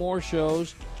 5 more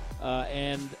shows.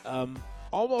 And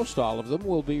almost all of them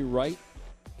will be right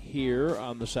here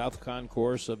on the South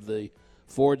Concourse of the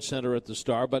Ford Center at the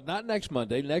Star, but not next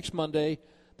Monday. Next Monday,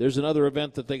 there's another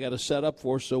event that they got to set up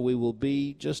for, so we will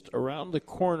be just around the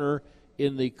corner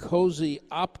in the cozy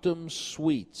Optum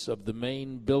Suites of the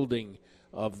main building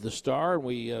of the Star, and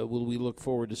we look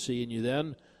forward to seeing you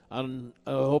then on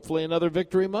hopefully another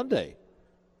Victory Monday.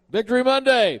 Victory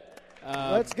Monday!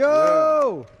 Let's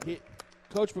go!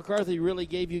 Coach McCarthy really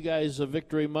gave you guys a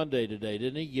Victory Monday today,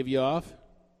 didn't he? Give you off?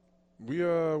 We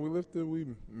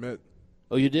met.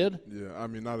 Oh, you did? Yeah, I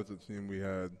mean, not as a team. We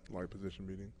had, like, position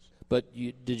meetings. But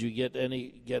did you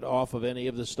get off of any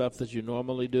of the stuff that you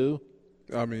normally do?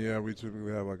 I mean, yeah, we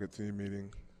typically have, like, a team meeting.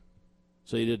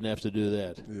 So you didn't have to do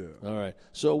that? Yeah. All right.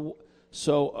 So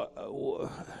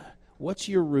what's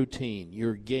your routine,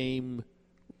 your game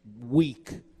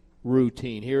week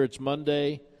routine? Here it's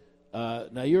Monday.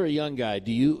 Now, you're a young guy.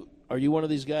 Are you one of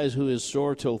these guys who is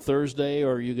sore till Thursday,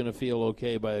 or are you going to feel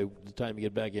okay by the time you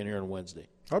get back in here on Wednesday?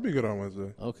 I'll be good on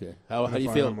Wednesday. Okay. How do you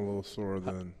feel? If I'm a little sore,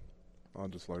 then I'll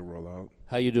just, like, roll out.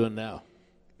 How you doing now?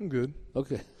 I'm good.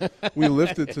 Okay. We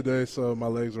lifted today, so my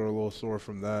legs are a little sore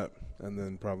from that, and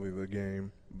then probably the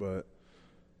game, but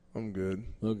I'm good.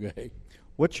 Okay.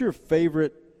 What's your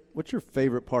favorite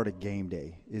part of game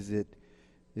day? Is it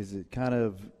kind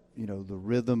of, the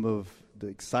rhythm of the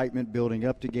excitement building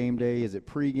up to game day? Is it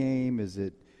pregame? Is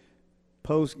it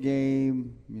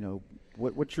postgame?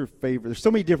 What's your favorite? There's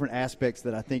so many different aspects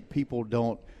that I think people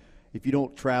don't, if you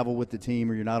don't travel with the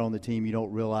team or you're not on the team, you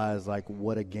don't realize, like,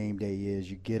 what a game day is.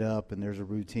 You get up and there's a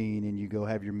routine and you go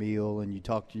have your meal and you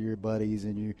talk to your buddies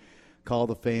and you call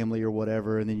the family or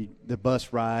whatever, and then the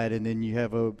bus ride, and then you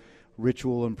have a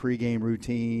ritual and pregame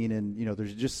routine, and,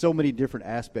 there's just so many different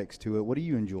aspects to it. What do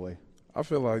you enjoy? I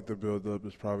feel like the build-up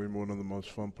is probably one of the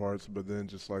most fun parts, but then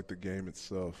just like the game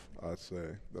itself, I'd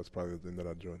say that's probably the thing that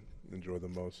I enjoy the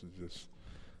most is just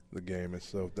the game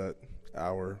itself. That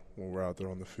hour when we're out there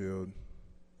on the field,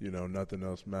 nothing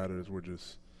else matters. We're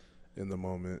just in the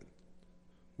moment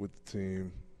with the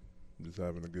team, just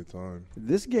having a good time.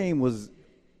 This game was,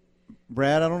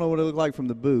 Brad, I don't know what it looked like from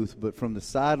the booth, but from the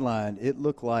sideline, it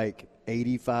looked like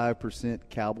 85%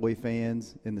 Cowboy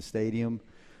fans in the stadium.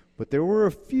 But there were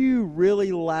a few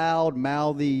really loud,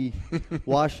 mouthy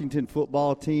Washington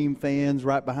football team fans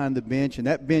right behind the bench, and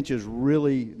that bench is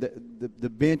really the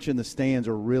bench and the stands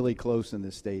are really close in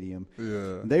this stadium.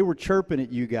 Yeah, and they were chirping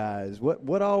at you guys.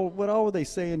 What all were they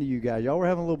saying to you guys? Y'all were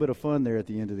having a little bit of fun there at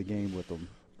the end of the game with them.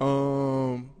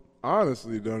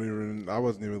 Honestly, I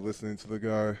wasn't even listening to the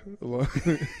guy.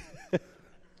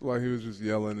 Like he was just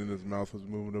yelling and his mouth was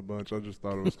moving a bunch. I just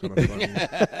thought it was kind of funny.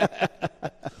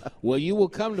 Well, you will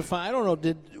come to find. I don't know.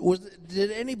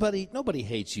 Did anybody? Nobody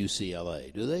hates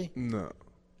UCLA, do they? No.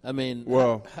 I mean,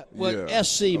 yeah,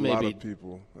 SC a maybe. lot of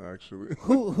people actually.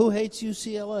 Who hates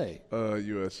UCLA?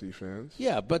 USC fans.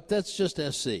 Yeah, but that's just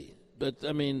SC. But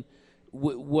I mean,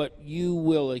 what you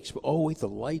will the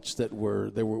lights that were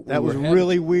there were that was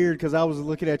really weird because I was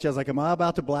looking at you. I was like, "Am I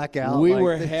about to black out?" We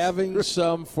were having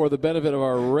some, for the benefit of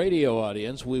our radio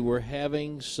audience, we were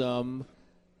having some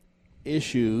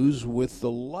issues with the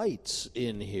lights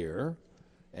in here,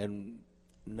 and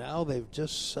now they've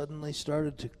just suddenly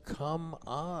started to come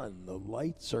on. The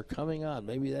lights are coming on.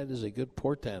 Maybe that is a good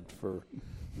portent for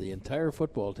the entire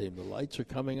football team. The lights are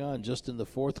coming on just in the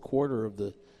fourth quarter of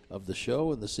the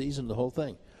show and the season, the whole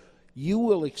thing. You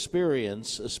will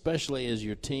experience, especially as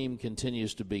your team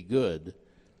continues to be good,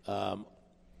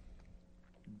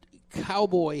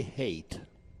 Cowboy hate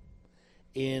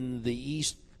in the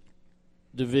East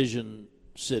Division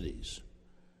cities.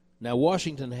 Now,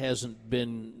 Washington hasn't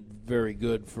been very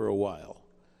good for a while,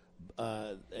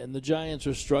 and the Giants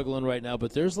are struggling right now,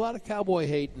 but there's a lot of Cowboy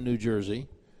hate in New Jersey,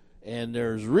 and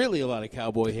there's really a lot of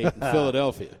Cowboy hate in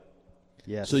Philadelphia.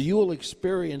 Yes. So you will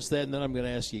experience that, and then I'm going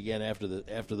to ask you again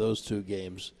after those two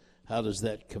games, how does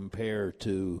that compare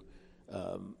to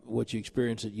what you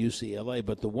experienced at UCLA?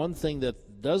 But the one thing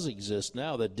that does exist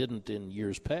now that didn't in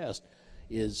years past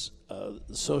is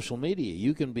social media.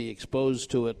 You can be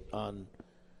exposed to it on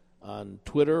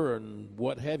Twitter and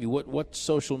what have you. What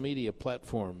social media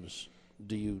platforms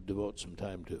do you devote some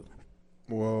time to?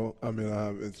 Well, I mean, I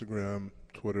have Instagram,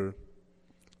 Twitter,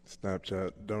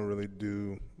 Snapchat. Don't really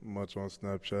do much on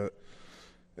Snapchat.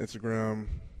 Instagram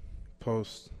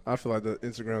posts. I feel like that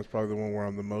Instagram is probably the one where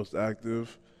I'm the most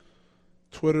active.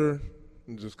 Twitter,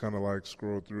 just kind of like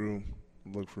scroll through,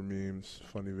 look for memes,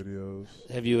 funny videos.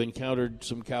 Have you encountered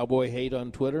some Cowboy hate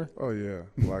on Twitter? Oh, yeah.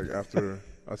 Like after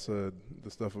I said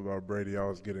the stuff about Brady, I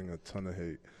was getting a ton of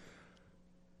hate.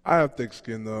 I have thick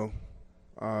skin, though.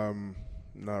 I'm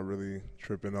not really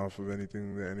tripping off of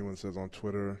anything that anyone says on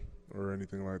Twitter or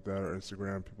anything like that, or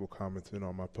Instagram, people commenting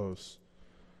on my posts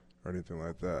or anything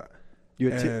like that.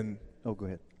 Oh, go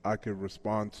ahead. I could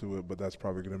respond to it, but that's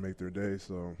probably going to make their day,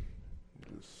 so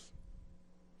just.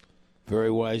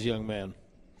 Very wise young man.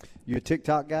 You a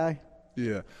TikTok guy?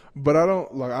 Yeah, but I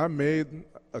don't, I made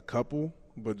a couple,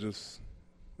 but just,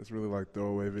 it's really like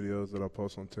throwaway videos that I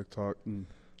post on TikTok.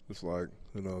 Just like,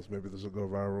 who knows, maybe this will go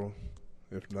viral.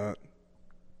 If not,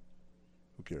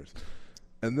 who cares?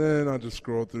 And then I just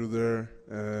scroll through there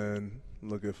and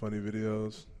look at funny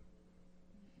videos.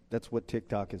 That's what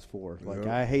TikTok is for. Like, Yep.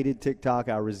 I hated TikTok.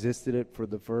 I resisted it for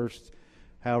the first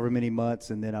however many months,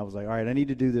 and then I was like, all right, I need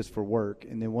to do this for work.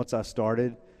 And then once I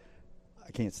started, I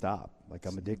can't stop. Like,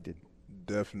 I'm addicted.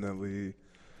 Definitely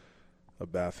a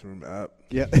bathroom app.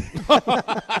 Yeah.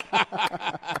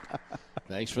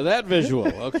 Thanks for that visual.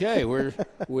 Okay,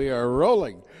 we are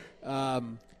rolling.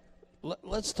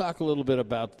 Let's talk a little bit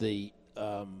about the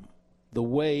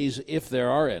ways, if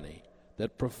there are any,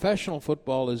 that professional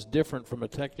football is different from a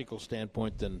technical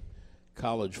standpoint than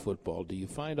college football. Do you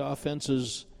find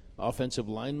offensive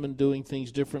linemen doing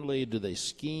things differently? Do they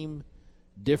scheme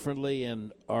differently?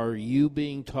 And are you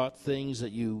being taught things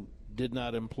that you did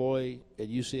not employ at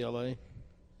UCLA?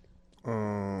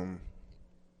 I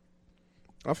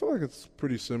feel like it's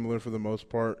pretty similar for the most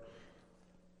part.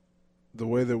 The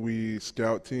way that we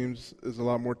scout teams is a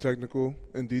lot more technical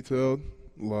and detailed.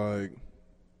 Like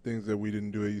things that we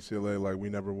didn't do at UCLA, like we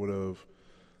never would have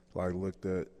looked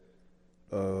at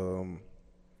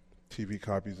TV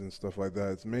copies and stuff like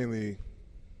that. It's mainly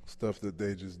stuff that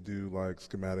they just do like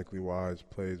schematically wise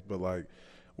plays, but like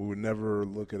we would never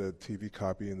look at a TV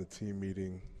copy in the team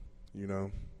meeting, you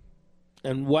know.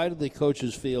 And why do the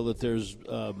coaches feel that there's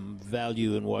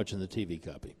value in watching the TV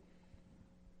copy?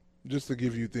 Just to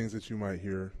give you things that you might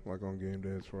hear, like on game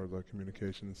day, as far as like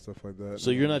communication and stuff like that. So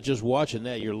you're not just watching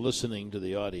that; you're listening to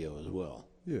the audio as well.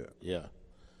 Yeah. Yeah.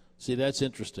 See, that's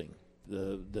interesting.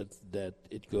 That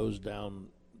it goes down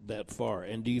that far.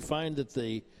 And do you find that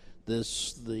the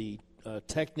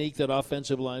technique that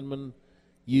offensive linemen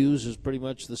use is pretty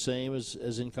much the same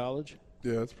as in college?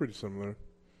 Yeah, it's pretty similar.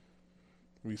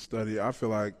 We study. I feel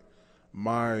like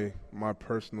my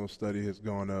personal study has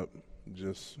gone up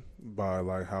just by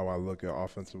like how I look at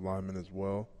offensive linemen as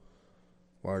well.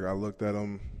 Like I looked at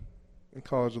them in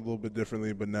college a little bit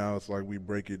differently, but now it's like we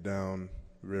break it down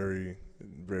very,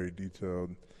 very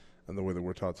detailed, and the way that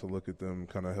we're taught to look at them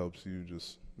kind of helps you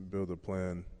just build a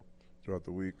plan throughout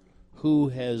the week. Who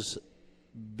has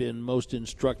been most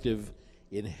instructive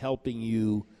in helping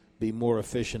you be more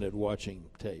efficient at watching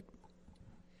tape?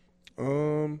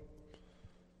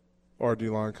 Our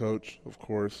D-line coach, of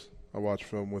course. I watch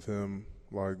film with him,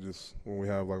 like just when we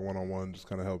have like one-on-one, just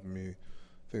kind of helping me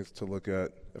things to look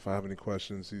at. If I have any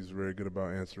questions, he's very good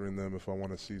about answering them. If I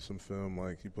want to see some film,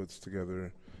 like he puts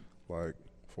together like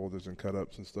folders and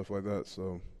cut-ups and stuff like that.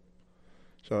 So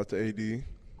shout out to AD,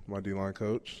 my D-line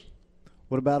coach.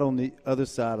 What about on the other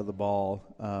side of the ball,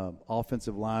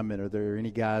 offensive linemen? Are there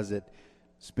any guys that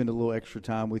spend a little extra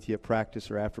time with you at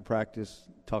practice or after practice,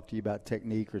 talk to you about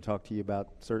technique or talk to you about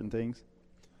certain things?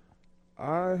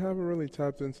 I haven't really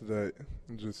tapped into that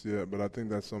just yet, but I think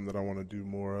that's something that I want to do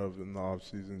more of in the off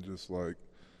season, just like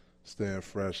staying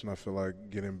fresh. And I feel like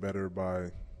getting better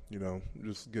by, you know,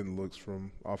 just getting looks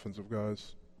from offensive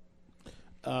guys.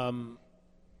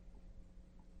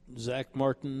 Zach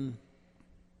Martin,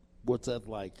 what's that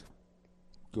like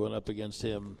going up against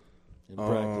him in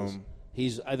practice?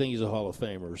 I think he's a Hall of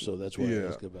Famer, so that's why I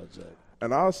ask about Zach.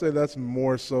 And I'll say that's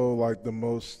more so like the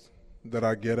most that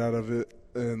I get out of it,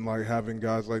 and like having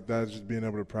guys like that, just being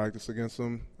able to practice against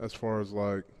them. As far as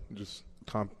like just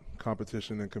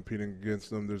competition and competing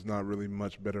against them, there's not really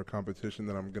much better competition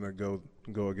that I'm gonna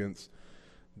go against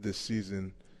this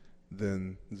season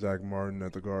than Zach Martin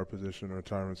at the guard position or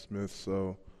Tyron Smith.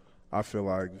 So I feel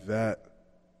like that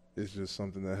is just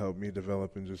something that helped me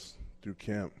develop and just through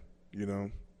camp, you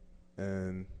know.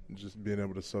 And just being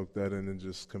able to soak that in and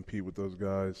just compete with those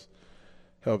guys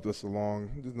helped us along.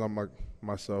 Just not like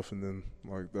myself and then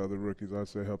like the other rookies, I'd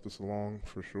say helped us along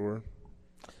for sure.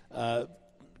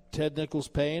 Ted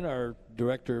Nichols-Payne, our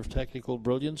Director of Technical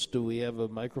Brilliance, do we have a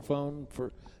microphone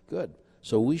for? Good.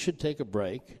 So we should take a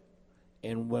break,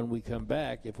 and when we come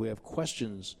back, if we have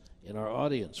questions in our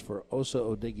audience for Osa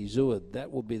Odighizuwa,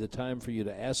 that will be the time for you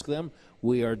to ask them.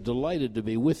 We are delighted to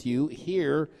be with you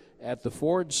here at the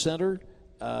Ford Center,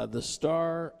 the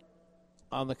Star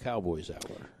on the Cowboys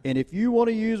Hour. And if you want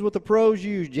to use what the pros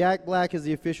use, Jack Black is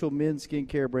the official men's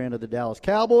skincare brand of the Dallas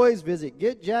Cowboys. Visit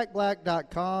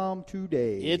getjackblack.com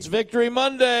today. It's Victory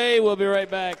Monday. We'll be right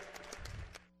back.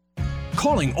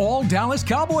 Calling all Dallas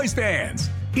Cowboys fans.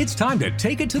 It's time to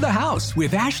take it to the house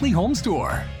with Ashley Home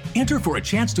Store. Enter for a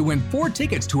chance to win 4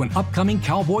 tickets to an upcoming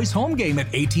Cowboys home game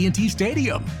at AT&T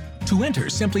Stadium. To enter,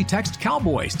 simply text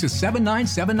Cowboys to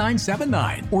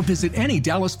 797979 or visit any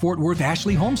Dallas-Fort Worth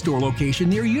Ashley Home Store location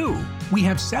near you. We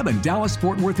have 7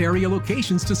 Dallas-Fort Worth area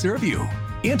locations to serve you.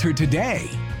 Enter today,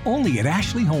 only at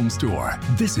Ashley Home Store.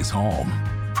 This is home.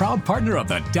 Proud partner of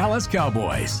the Dallas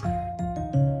Cowboys.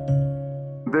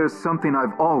 There's something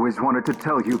I've always wanted to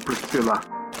tell you, Priscilla.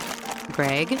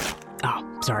 Greg?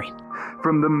 Oh, sorry.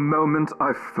 From the moment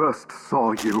I first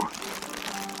saw you.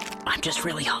 I'm just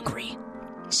really hungry.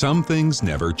 Some things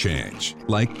never change,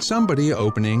 like somebody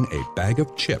opening a bag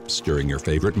of chips during your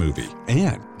favorite movie,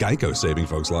 and Geico saving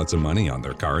folks lots of money on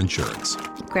their car insurance.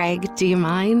 Greg, do you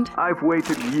mind? I've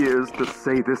waited years to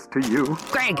say this to you.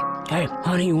 Greg! Hey,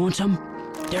 honey, you want some?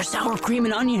 There's sour cream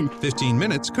and onion. 15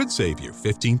 minutes could save you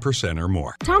 15% or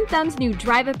more. Tom Thumb's new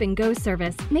Drive Up and Go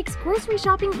service makes grocery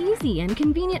shopping easy and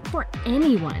convenient for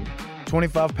anyone.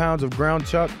 25 pounds of ground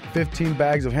chuck, 15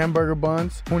 bags of hamburger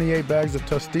buns, 28 bags of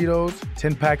Tostitos,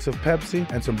 10 packs of Pepsi,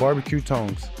 and some barbecue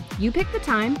tongs. You pick the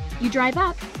time, you drive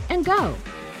up, and go.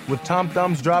 With Tom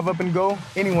Thumb's Drive Up and Go,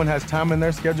 anyone has time in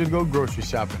their schedule to go grocery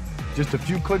shopping. Just a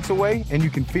few clicks away, and you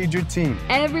can feed your team.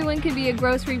 Everyone can be a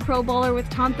grocery pro bowler with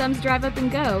Tom Thumb's Drive Up and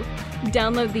Go.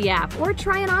 Download the app or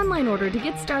try an online order to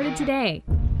get started today.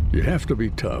 You have to be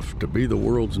tough to be the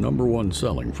world's #1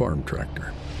 selling farm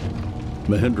tractor.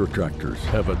 Mahindra tractors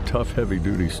have a tough,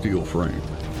 heavy-duty steel frame.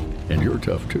 And you're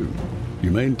tough, too.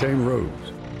 You maintain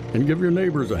roads and give your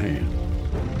neighbors a hand.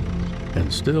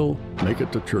 And still make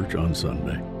it to church on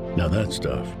Sunday. Now that's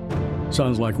tough.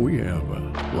 Sounds like we have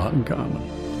a lot in common.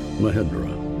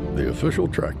 Mahindra, the official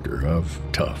tractor of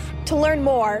tough. To learn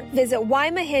more, visit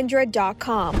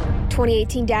whymahindra.com.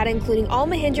 2018 data including all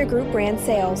Mahindra Group brand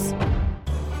sales.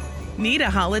 Need a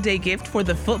holiday gift for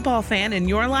the football fan in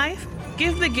your life?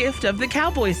 Give the gift of the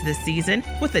Cowboys this season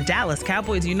with the Dallas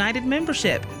Cowboys United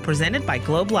membership, presented by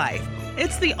Globe Life.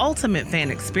 It's the ultimate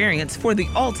fan experience for the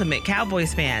ultimate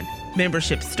Cowboys fan.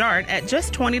 Memberships start at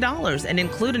just $20 and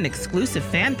include an exclusive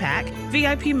fan pack,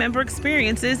 VIP member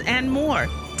experiences, and more.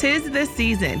 'Tis this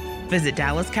season. Visit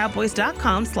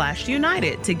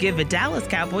DallasCowboys.com/United to give a Dallas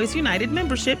Cowboys United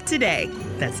membership today.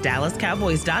 That's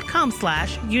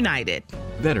DallasCowboys.com/United.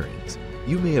 Veterans,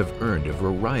 you may have earned a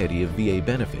variety of VA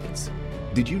benefits.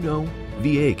 Did you know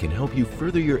VA can help you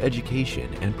further your education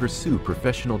and pursue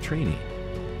professional training?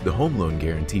 The Home Loan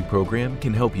Guarantee Program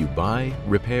can help you buy,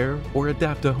 repair, or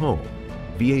adapt a home.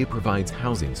 VA provides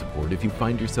housing support if you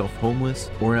find yourself homeless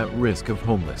or at risk of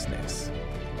homelessness.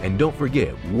 And don't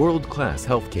forget world-class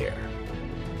health care.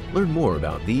 Learn more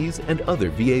about these and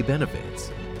other VA benefits.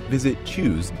 Visit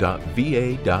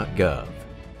choose.va.gov.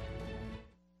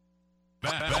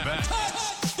 Back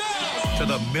to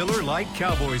the Miller Lite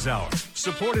Cowboys Hour,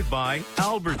 supported by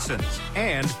Albertsons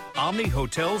and Omni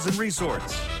Hotels and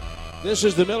Resorts. This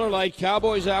is the Miller Lite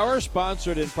Cowboys Hour,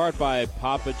 sponsored in part by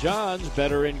Papa John's.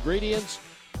 Better ingredients,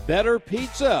 better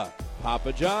pizza.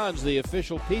 Papa John's, the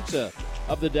official pizza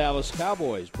of the Dallas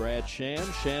Cowboys. Brad Sham,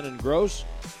 Shannon Gross,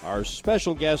 our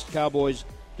special guest Cowboys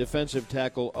defensive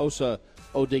tackle Osa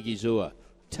Odigizua.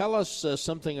 Tell us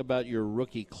something about your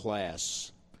rookie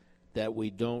class that we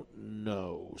don't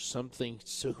know. Something.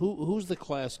 So who's the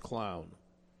class clown?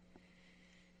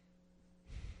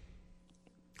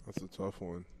 That's a tough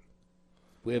one.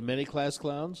 We have many class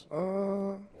clowns?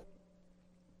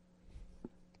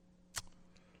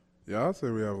 Yeah, I'd say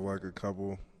we have like a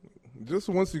couple. Just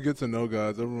once you get to know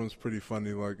guys, everyone's pretty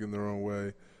funny, like in their own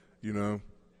way, you know.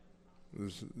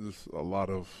 There's a lot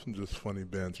of just funny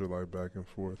banter, like back and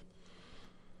forth.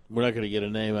 We're not going to get a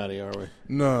name out of you, are we?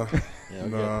 No, Yeah, okay.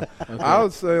 no. Okay. I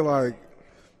would say like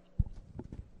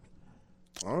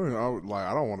I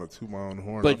don't want to toot my own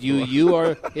horn. But you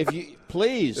are, if you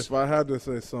please. If I had to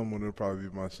say someone, it'd probably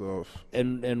be myself.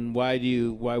 And why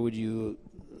would you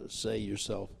say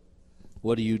yourself?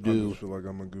 What do you do? I just feel like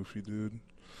I'm a goofy dude.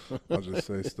 I just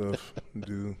say stuff,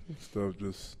 do stuff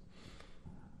that's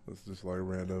just like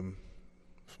random,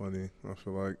 funny. I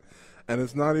feel like, and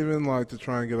it's not even like to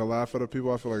try and get a laugh out of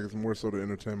people. I feel like it's more so to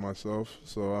entertain myself.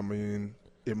 So I mean,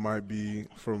 it might be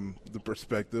from the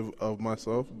perspective of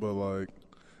myself, but like,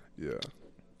 yeah.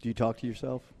 Do you talk to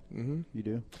yourself? Mm-hmm. You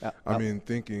do? I mean,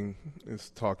 thinking is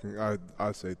talking. I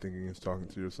say thinking is talking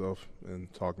to yourself,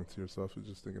 and talking to yourself is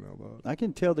just thinking out loud. I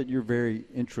can tell that you're very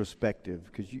introspective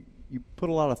because you put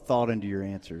a lot of thought into your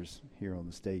answers here on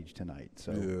the stage tonight.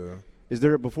 So, yeah. Is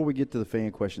there, before we get to the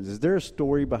fan questions, is there a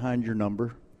story behind your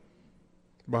number?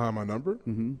 Behind my number?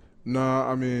 Mm-hmm.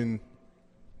 Nah, I mean,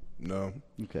 no.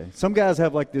 Okay. Some guys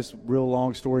have like this real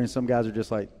long story, and some guys are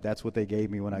just like, that's what they gave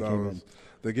me when I came in.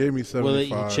 They gave me 75,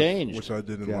 well, you changed, which I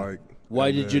didn't like. Why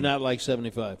and did you not like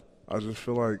 75? I just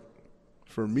feel like,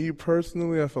 for me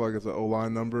personally, I feel like it's an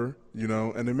O-line number, you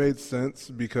know, and it made sense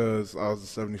because I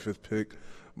was the 75th pick,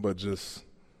 but just,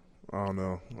 I don't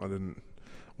know, I didn't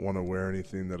want to wear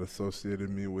anything that associated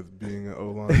me with being an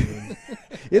O-lineman.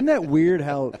 Isn't that weird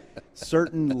how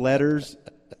certain letters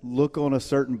look on a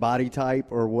certain body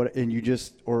type or what, and you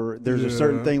just, or there's a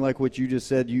certain thing like what you just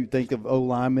said, you think of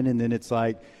O-lineman, and then it's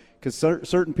like, because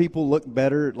certain people look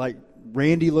better, like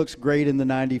Randy looks great in the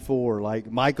 94,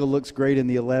 like Michael looks great in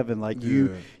the 11, like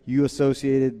you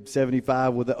associated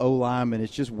 75 with the O-lineman.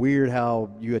 It's just weird how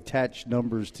you attach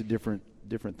numbers to different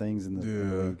things in the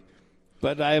league.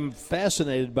 But I am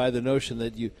fascinated by the notion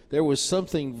that there was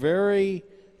something very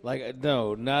like,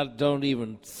 don't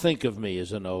even think of me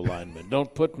as an O-lineman.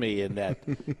 Don't put me in that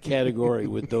category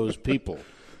with those people.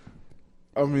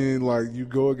 I mean, like, you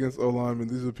go against O-linemen.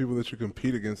 These are people that you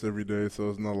compete against every day, so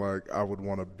it's not like I would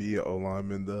want to be an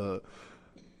O-lineman. The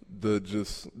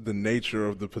nature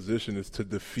of the position is to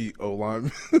defeat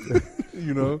O-linemen,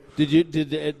 you know?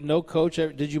 Did no coach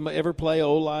ever, did you ever play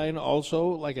O-line also,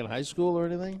 like in high school or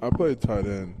anything? I played tight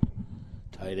end.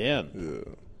 Tight end? Yeah.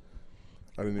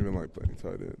 I didn't even like playing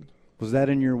tight end. Was that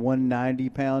in your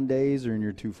 190-pound days or in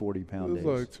your 240-pound days? It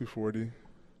was like 240.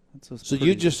 So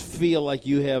you just feel like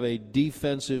you have a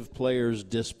defensive player's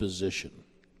disposition.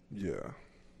 Yeah.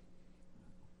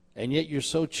 And yet you're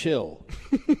so chill.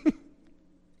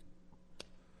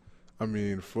 I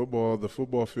mean, the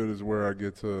football field is where I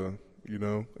get to, you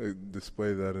know,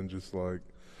 display that and just, like,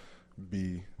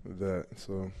 be that.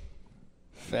 So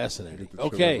fascinating.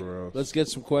 Okay, let's get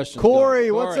some questions. Corey,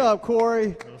 what's up,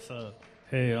 Corey? What's up?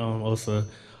 Hey, Osa.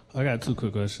 I got two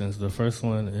quick questions. The first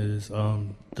one is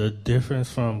the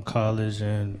difference from college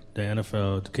and the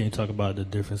NFL. Can you talk about the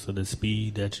difference of the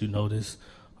speed that you noticed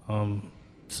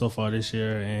so far this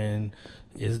year? And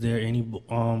is there any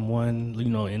one,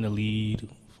 in the lead,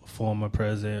 former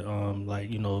present,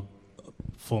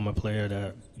 former player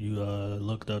that you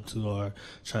looked up to or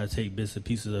try to take bits and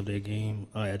pieces of their game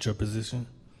at your position?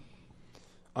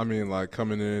 I mean, like,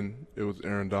 coming in, it was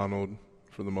Aaron Donald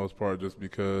for the most part, just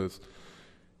because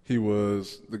he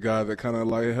was the guy that kind of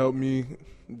like helped me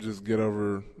just get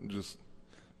over just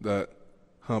that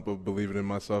hump of believing in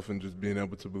myself and just being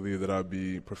able to believe that I'd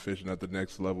be proficient at the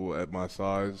next level at my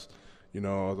size. You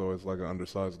know, I was always like an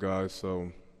undersized guy,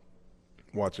 so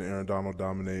watching Aaron Donald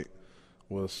dominate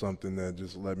was something that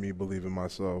just let me believe in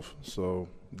myself. So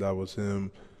that was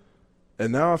him.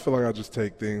 And now I feel like I just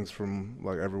take things from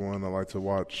like everyone. I like to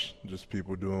watch just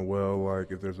people doing well.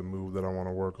 Like if there's a move that I want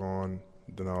to work on,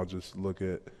 then I'll just look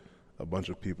at a bunch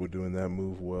of people doing that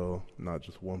move well, not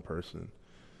just one person.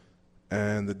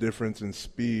 And the difference in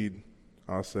speed,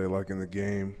 I'll say like in the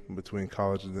game between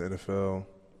college and the NFL,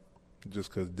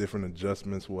 just because different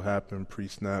adjustments will happen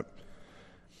pre-snap.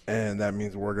 And that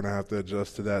means we're going to have to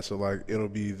adjust to that. So, like, it'll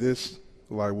be this,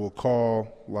 like, we'll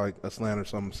call, like, a slant or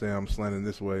something, say I'm slanting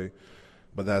this way,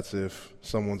 but that's if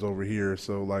someone's over here.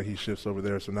 So, like, he shifts over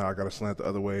there, so now I got to slant the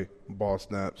other way, ball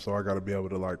snap. So I got to be able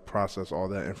to, like, process all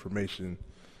that information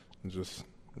just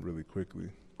really quickly.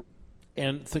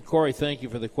 And, Corey, thank you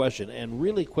for the question. And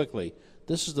really quickly,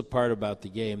 this is the part about the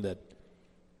game that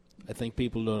I think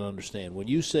people don't understand. When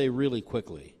you say really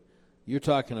quickly, you're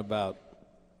talking about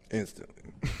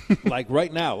instantly. Like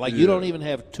right now. Like you don't even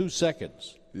have 2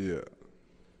 seconds. Yeah.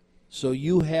 So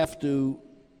you have to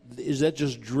 – is that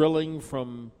just drilling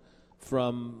from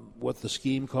what the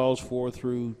scheme calls for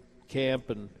through camp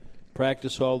and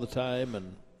practice all the time?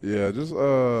 And yeah, just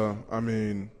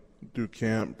do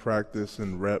camp, practice,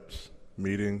 and reps,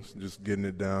 meetings, just getting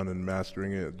it down and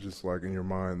mastering it just like in your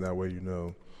mind. That way you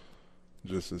know.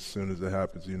 Just as soon as it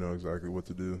happens, you know exactly what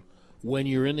to do. When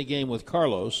you're in the game with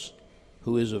Carlos,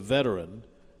 who is a veteran,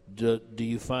 do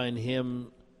you find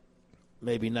him,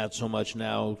 maybe not so much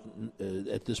now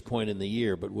at this point in the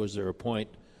year, but was there a point,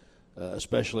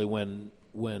 especially when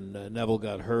Neville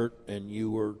got hurt and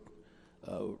you were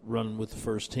running with the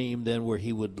first team, then where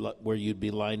you'd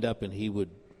be lined up and he would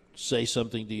say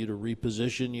something to you to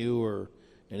reposition you or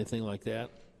anything like that?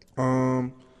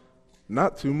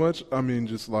 Not too much. I mean,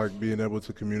 just like being able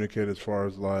to communicate as far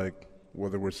as like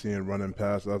whether we're seeing run and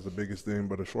pass, that's the biggest thing.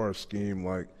 But as far as scheme,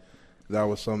 like that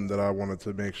was something that I wanted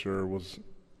to make sure was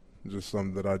just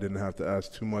something that I didn't have to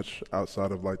ask too much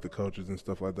outside of like the coaches and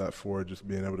stuff like that for, just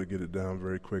being able to get it down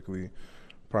very quickly.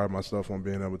 Pride myself on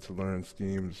being able to learn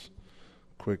schemes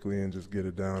quickly and just get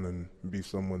it down and be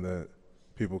someone that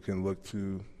people can look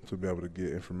to be able to get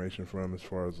information from as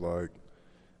far as like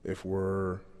if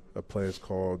a play is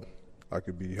called, I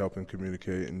could be helping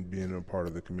communicate and being a part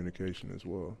of the communication as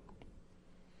well.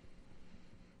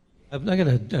 I got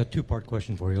a two-part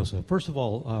question for you, also. First of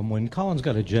all, when Collins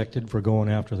got ejected for going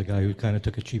after the guy who kind of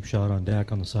took a cheap shot on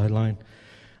Dak on the sideline,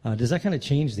 does that kind of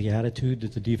change the attitude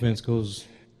that the defense goes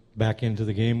back into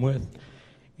the game with?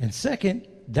 And second,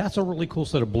 that's a really cool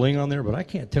set of bling on there, but I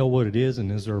can't tell what it is,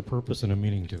 and is there a purpose and a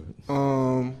meaning to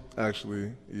it?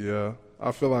 Actually, yeah.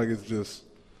 I feel like it's just,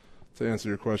 to answer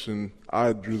your question,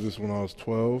 I drew this when I was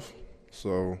 12,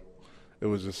 so it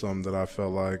was just something that I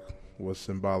felt like was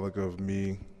symbolic of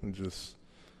me and just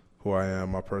who I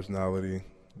am, my personality,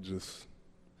 just,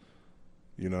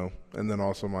 you know. And then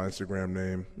also my Instagram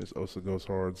name is Osa Goes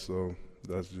Hard, so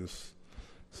that's just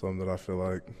something that I feel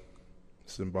like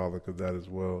symbolic of that as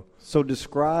well. So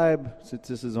describe, since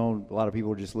this is on, a lot of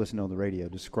people just listen on the radio,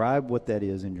 describe what that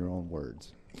is in your own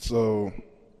words. So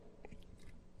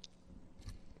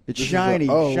it's shiny.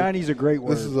 Shiny's a great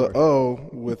word. This is an O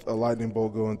with a lightning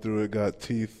bolt going through it, got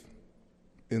teeth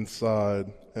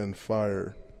inside and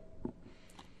fire.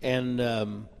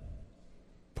 And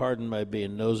pardon my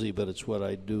being nosy, but it's what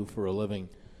I do for a living.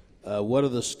 What are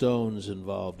the stones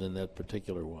involved in that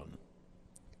particular one?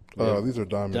 These are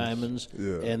diamonds. Diamonds?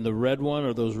 Yeah. And the red one,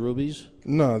 are those rubies?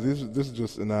 No, this is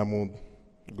just enameled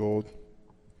gold.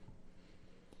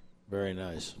 Very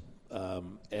nice.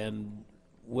 And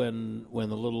when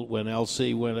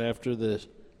LC went after the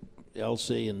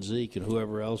LC and Zeke and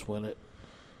whoever else went it,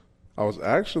 I was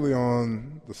actually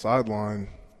on the sideline.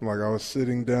 Like I was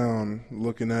sitting down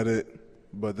looking at it,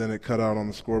 but then it cut out on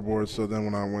the scoreboard. So then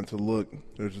when I went to look,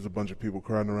 there was just a bunch of people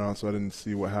crowding around, so I didn't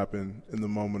see what happened in the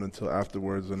moment until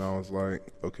afterwards. And I was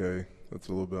like, okay, that's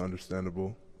a little bit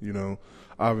understandable. You know,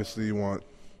 obviously you want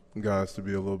guys to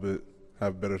be a little bit,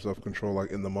 have better self-control like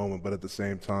in the moment, but at the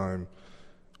same time,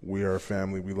 we are a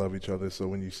family, we love each other. So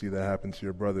when you see that happen to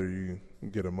your brother, you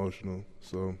get emotional.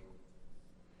 So.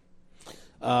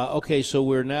 Okay, so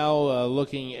we're now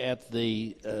looking at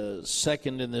the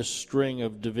second in this string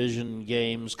of division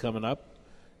games coming up,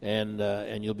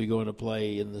 and you'll be going to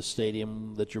play in the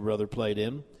stadium that your brother played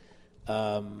in.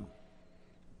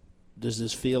 Does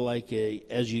this feel like,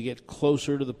 as you get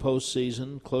closer to the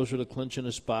postseason, closer to clinching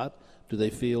a spot, do they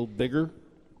feel bigger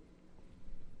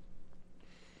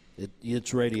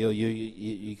It's radio.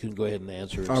 You can go ahead and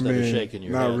answer instead of shaking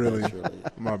your head. Not really.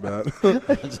 My bad.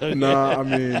 Okay. Nah, I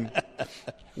mean,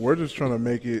 we're just trying to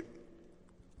make it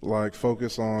like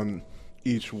focus on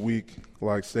each week.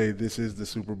 Like, say this is the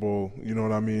Super Bowl. You know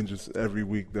what I mean? Just every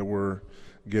week that we're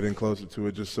getting closer to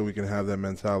it, just so we can have that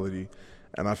mentality.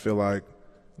 And I feel like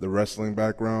the wrestling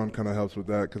background kind of helps with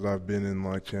that, because I've been in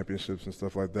like championships and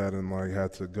stuff like that, and like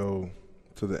had to go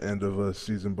to the end of a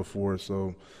season before.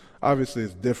 So obviously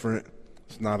it's different.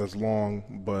 It's not as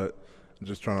long, but I'm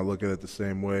just trying to look at it the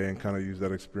same way and kind of use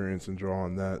that experience and draw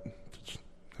on that to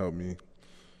help me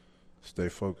stay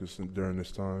focused during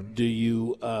this time. Do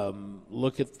you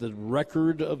look at the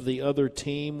record of the other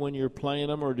team when you're playing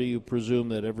them, or do you presume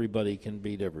that everybody can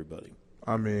beat everybody?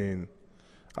 I mean,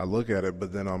 I look at it,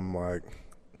 but then I'm like,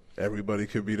 everybody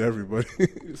could beat everybody.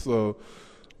 So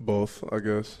both, I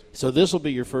guess. So this will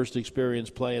be your first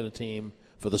experience playing a team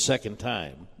for the second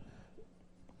time.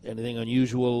 Anything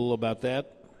unusual about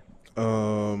that?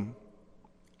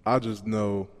 I just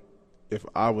know if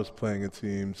I was playing a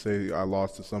team, say I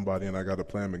lost to somebody and I got to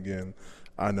play them again,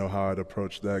 I know how I'd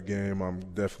approach that game. I'm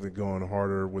definitely going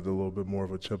harder with a little bit more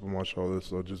of a chip on my shoulder,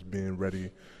 so just being ready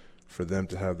for them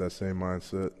to have that same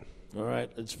mindset. All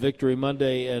right, it's Victory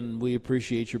Monday, and we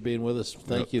appreciate your being with us.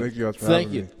 Thank you. Thank you guys for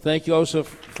having me. Thank you, Osa,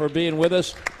 for being with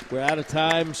us. We're out of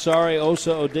time. Sorry, Osa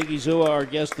Odighizuwa, our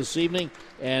guest this evening,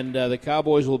 and the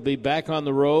Cowboys will be back on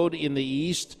the road in the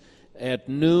East at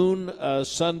noon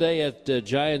Sunday at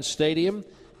Giants Stadium.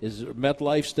 Is it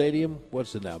MetLife Stadium?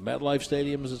 What's it now? MetLife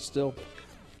Stadium, is it still?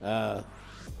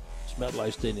 It's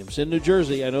MetLife Stadium. It's in New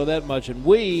Jersey, I know that much, and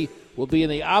we will be in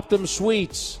the Optum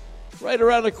Suites right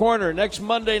around the corner next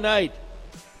Monday night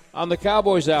on the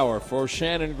Cowboys Hour. For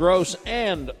Shannon Gross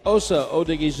and Osa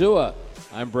Odighizuwa,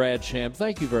 I'm Brad Sham.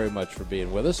 Thank you very much for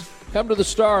being with us. Come to the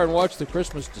Star and watch the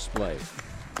Christmas display.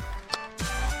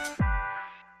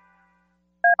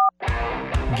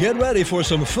 Get ready for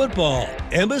some football.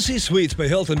 Embassy Suites by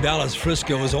Hilton Dallas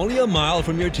Frisco is only a mile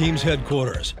from your team's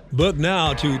headquarters. Book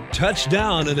now to touch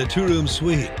down in a two-room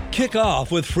suite. Kick off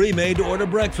with free made-to-order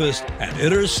breakfast and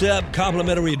intercept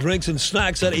complimentary drinks and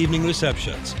snacks at evening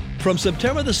receptions. From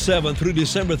September the 7th through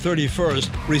December 31st,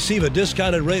 receive a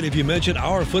discounted rate if you mention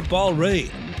our football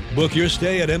rate. Book your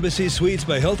stay at Embassy Suites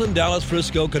by Hilton Dallas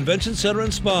Frisco Convention Center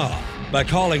and Spa by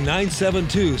calling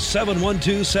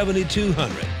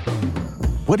 972-712-7200.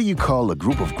 What do you call a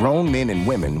group of grown men and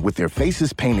women with their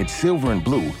faces painted silver and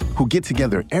blue who get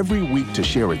together every week to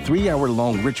share a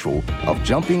 3-hour-long ritual of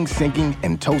jumping, singing,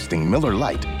 and toasting Miller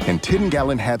Lite in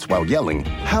 10-gallon hats while yelling,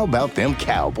 "How about them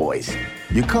Cowboys?"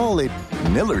 You call it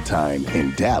Miller Time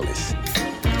in Dallas.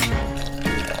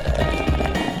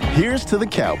 Here's to the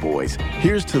Cowboys.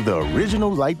 Here's to the original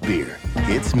light beer.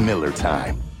 It's Miller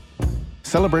Time.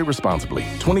 Celebrate responsibly.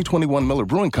 2021 Miller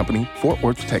Brewing Company, Fort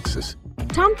Worth, Texas.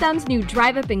 Tom Thumb's new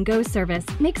Drive Up and Go service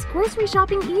makes grocery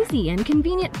shopping easy and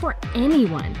convenient for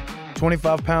anyone.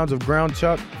 25 pounds of ground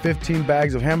chuck, 15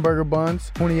 bags of hamburger buns,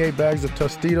 28 bags of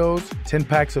Tostitos, 10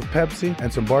 packs of Pepsi,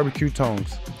 and some barbecue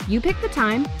tongs. You pick the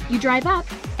time, you drive up,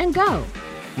 and go.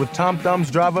 With Tom Thumb's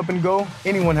Drive Up and Go,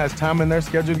 anyone has time in their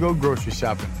schedule to go grocery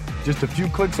shopping. Just a few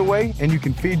clicks away, and you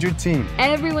can feed your team.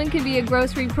 Everyone can be a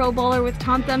grocery pro bowler with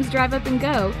Tom Thumb's Drive Up and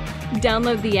Go.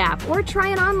 Download the app or try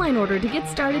an online order to get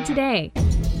started today.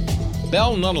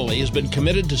 Bell Nunnally has been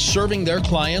committed to serving their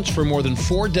clients for more than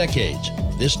 4 decades.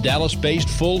 This Dallas-based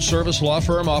full-service law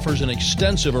firm offers an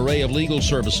extensive array of legal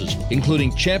services,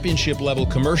 including championship-level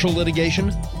commercial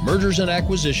litigation, mergers and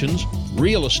acquisitions,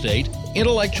 real estate,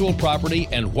 intellectual property,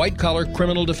 and white-collar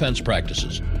criminal defense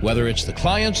practices. Whether it's the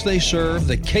clients they serve,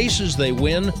 the cases they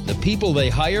win, the people they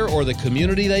hire, or the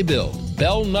community they build,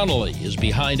 Bell Nunnally is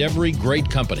behind every great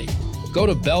company. Go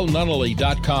to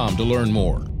bellnunnally.com to learn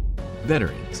more.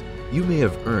 Veterans, you may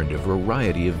have earned a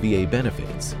variety of VA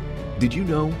benefits. Did you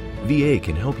know VA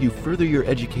can help you further your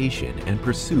education and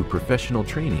pursue professional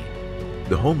training?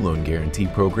 The Home Loan Guarantee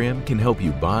Program can help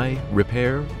you buy,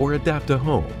 repair, or adapt a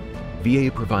home.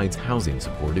 VA provides housing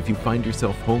support if you find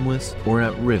yourself homeless or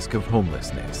at risk of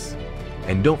homelessness.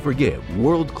 And don't forget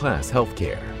world-class health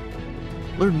care.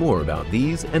 Learn more about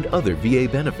these and other VA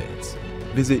benefits.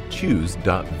 Visit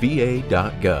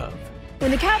choose.va.gov. When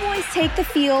the Cowboys take the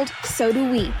field, so do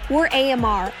we. We're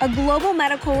AMR, a global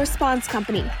medical response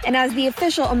company. And as the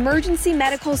official emergency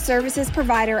medical services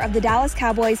provider of the Dallas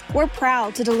Cowboys, we're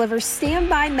proud to deliver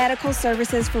standby medical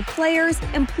services for players,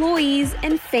 employees,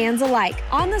 and fans alike.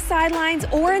 On the sidelines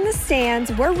or in the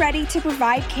stands, we're ready to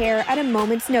provide care at a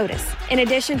moment's notice. In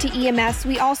addition to EMS,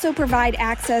 we also provide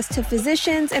access to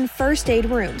physicians and first aid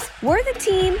rooms. We're the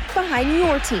team behind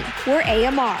your team. We're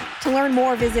AMR. To learn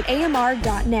more, visit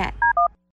amr.net.